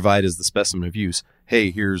provide as the specimen of use. Hey,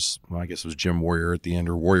 here's, well, I guess it was Jim Warrior at the end,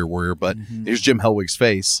 or Warrior, but here's Jim Hellwig's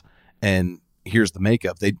face, and here's the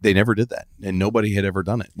makeup. They never did that, and nobody had ever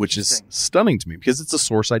done it, which is stunning to me because it's a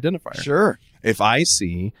source identifier. Sure. If I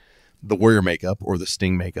see the Warrior makeup or the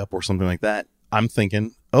Sting makeup or something like that, I'm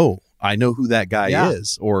thinking, oh, I know who that guy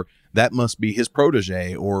is, or that must be his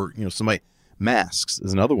protege, or somebody. Masks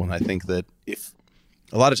is another one. I think that if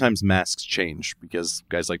a lot of times masks change because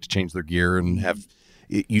guys like to change their gear and have.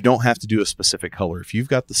 You don't have to do a specific color. If you've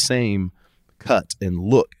got the same cut and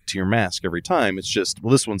look to your mask every time, it's just,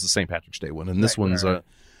 well, this one's the St. Patrick's Day one, and this one's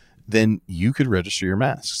then you could register your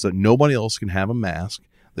mask. So nobody else can have a mask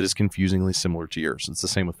that is confusingly similar to yours. It's the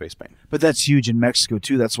same with face paint. But that's huge in Mexico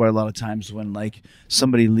too. That's why a lot of times when like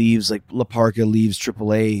somebody leaves, like La Parka leaves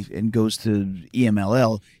AAA and goes to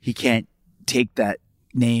EMLL, he can't take that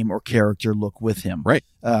name or character look with him. Right.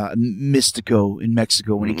 Mystico in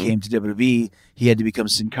Mexico, when he came to WWE, he had to become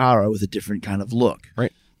Sin Cara with a different kind of look.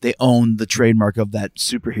 Right. They own the trademark of that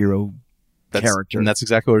superhero character. And that's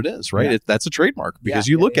exactly what it is, right? Yeah. That's a trademark because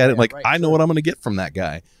you look at it like, I know what I'm going to get from that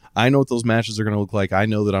guy. I know what those matches are going to look like. I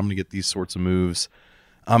know that I'm going to get these sorts of moves.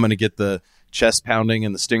 I'm going to get the chest pounding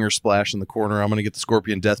and the stinger splash in the corner. I'm going to get the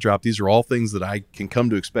scorpion death drop. These are all things that I can come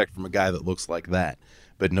to expect from a guy that looks like that.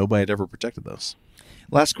 But nobody had ever protected those.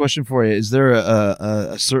 Last question for you. Is there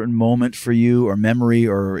a certain moment for you or memory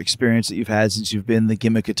or experience that you've had since you've been the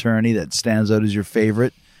gimmick attorney that stands out as your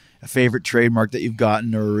favorite? A favorite trademark that you've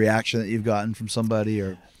gotten or a reaction that you've gotten from somebody?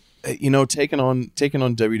 Or taking on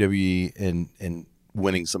WWE and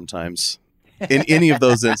winning sometimes in any of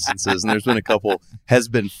those instances, and there's been a couple, has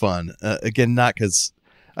been fun. Again, not because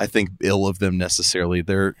I think ill of them necessarily.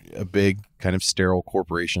 They're a big kind of sterile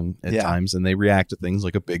corporation at times, and they react to things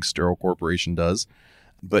like a big sterile corporation does.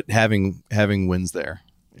 But having wins there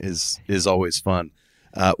is always fun.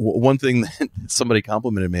 One thing that somebody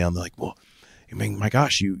complimented me on, they're like, well, I mean, my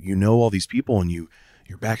gosh, you know all these people and you're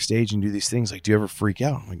backstage and do these things. Like, do you ever freak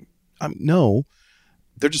out? I'm like, no,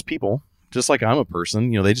 they're just people, just like I'm a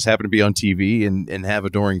person. They just happen to be on TV and have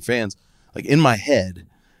adoring fans. Like, in my head,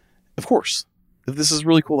 of course, this is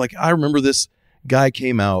really cool. Like, I remember this guy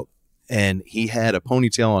came out and he had a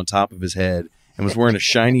ponytail on top of his head and was wearing a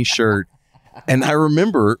shiny shirt. And I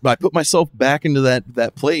remember I put myself back into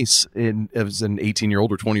that place as an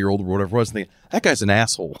 18-year-old or 20-year-old or whatever it was, thinking, that guy's an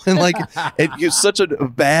asshole. And like, he's such a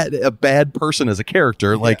bad person as a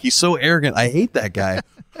character. Like, he's so arrogant. I hate that guy.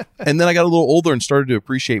 And then I got a little older and started to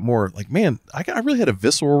appreciate more. Like, man, I really had a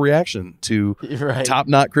visceral reaction to Top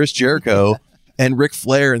Knot Chris Jericho and Ric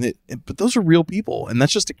Flair. But those are real people. And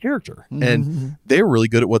that's just a character. And they're really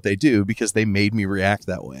good at what they do because they made me react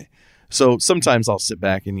that way. So sometimes I'll sit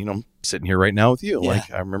back and, I'm sitting here right now with you. Yeah.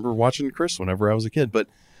 Like, I remember watching Chris whenever I was a kid, but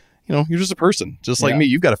you're just a person just like me.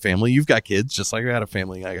 You've got a family, you've got kids, just like I got a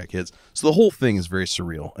family, I got kids. So the whole thing is very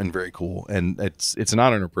surreal and very cool. And it's an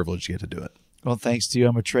honor and a privilege to get to do it. Well, thanks to you.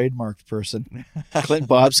 I'm a trademarked person. Clint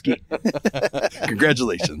Bobski.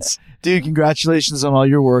 Congratulations. Dude, congratulations on all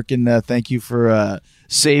your work. And thank you for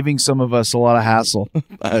saving some of us a lot of hassle.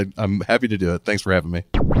 I'm happy to do it. Thanks for having me.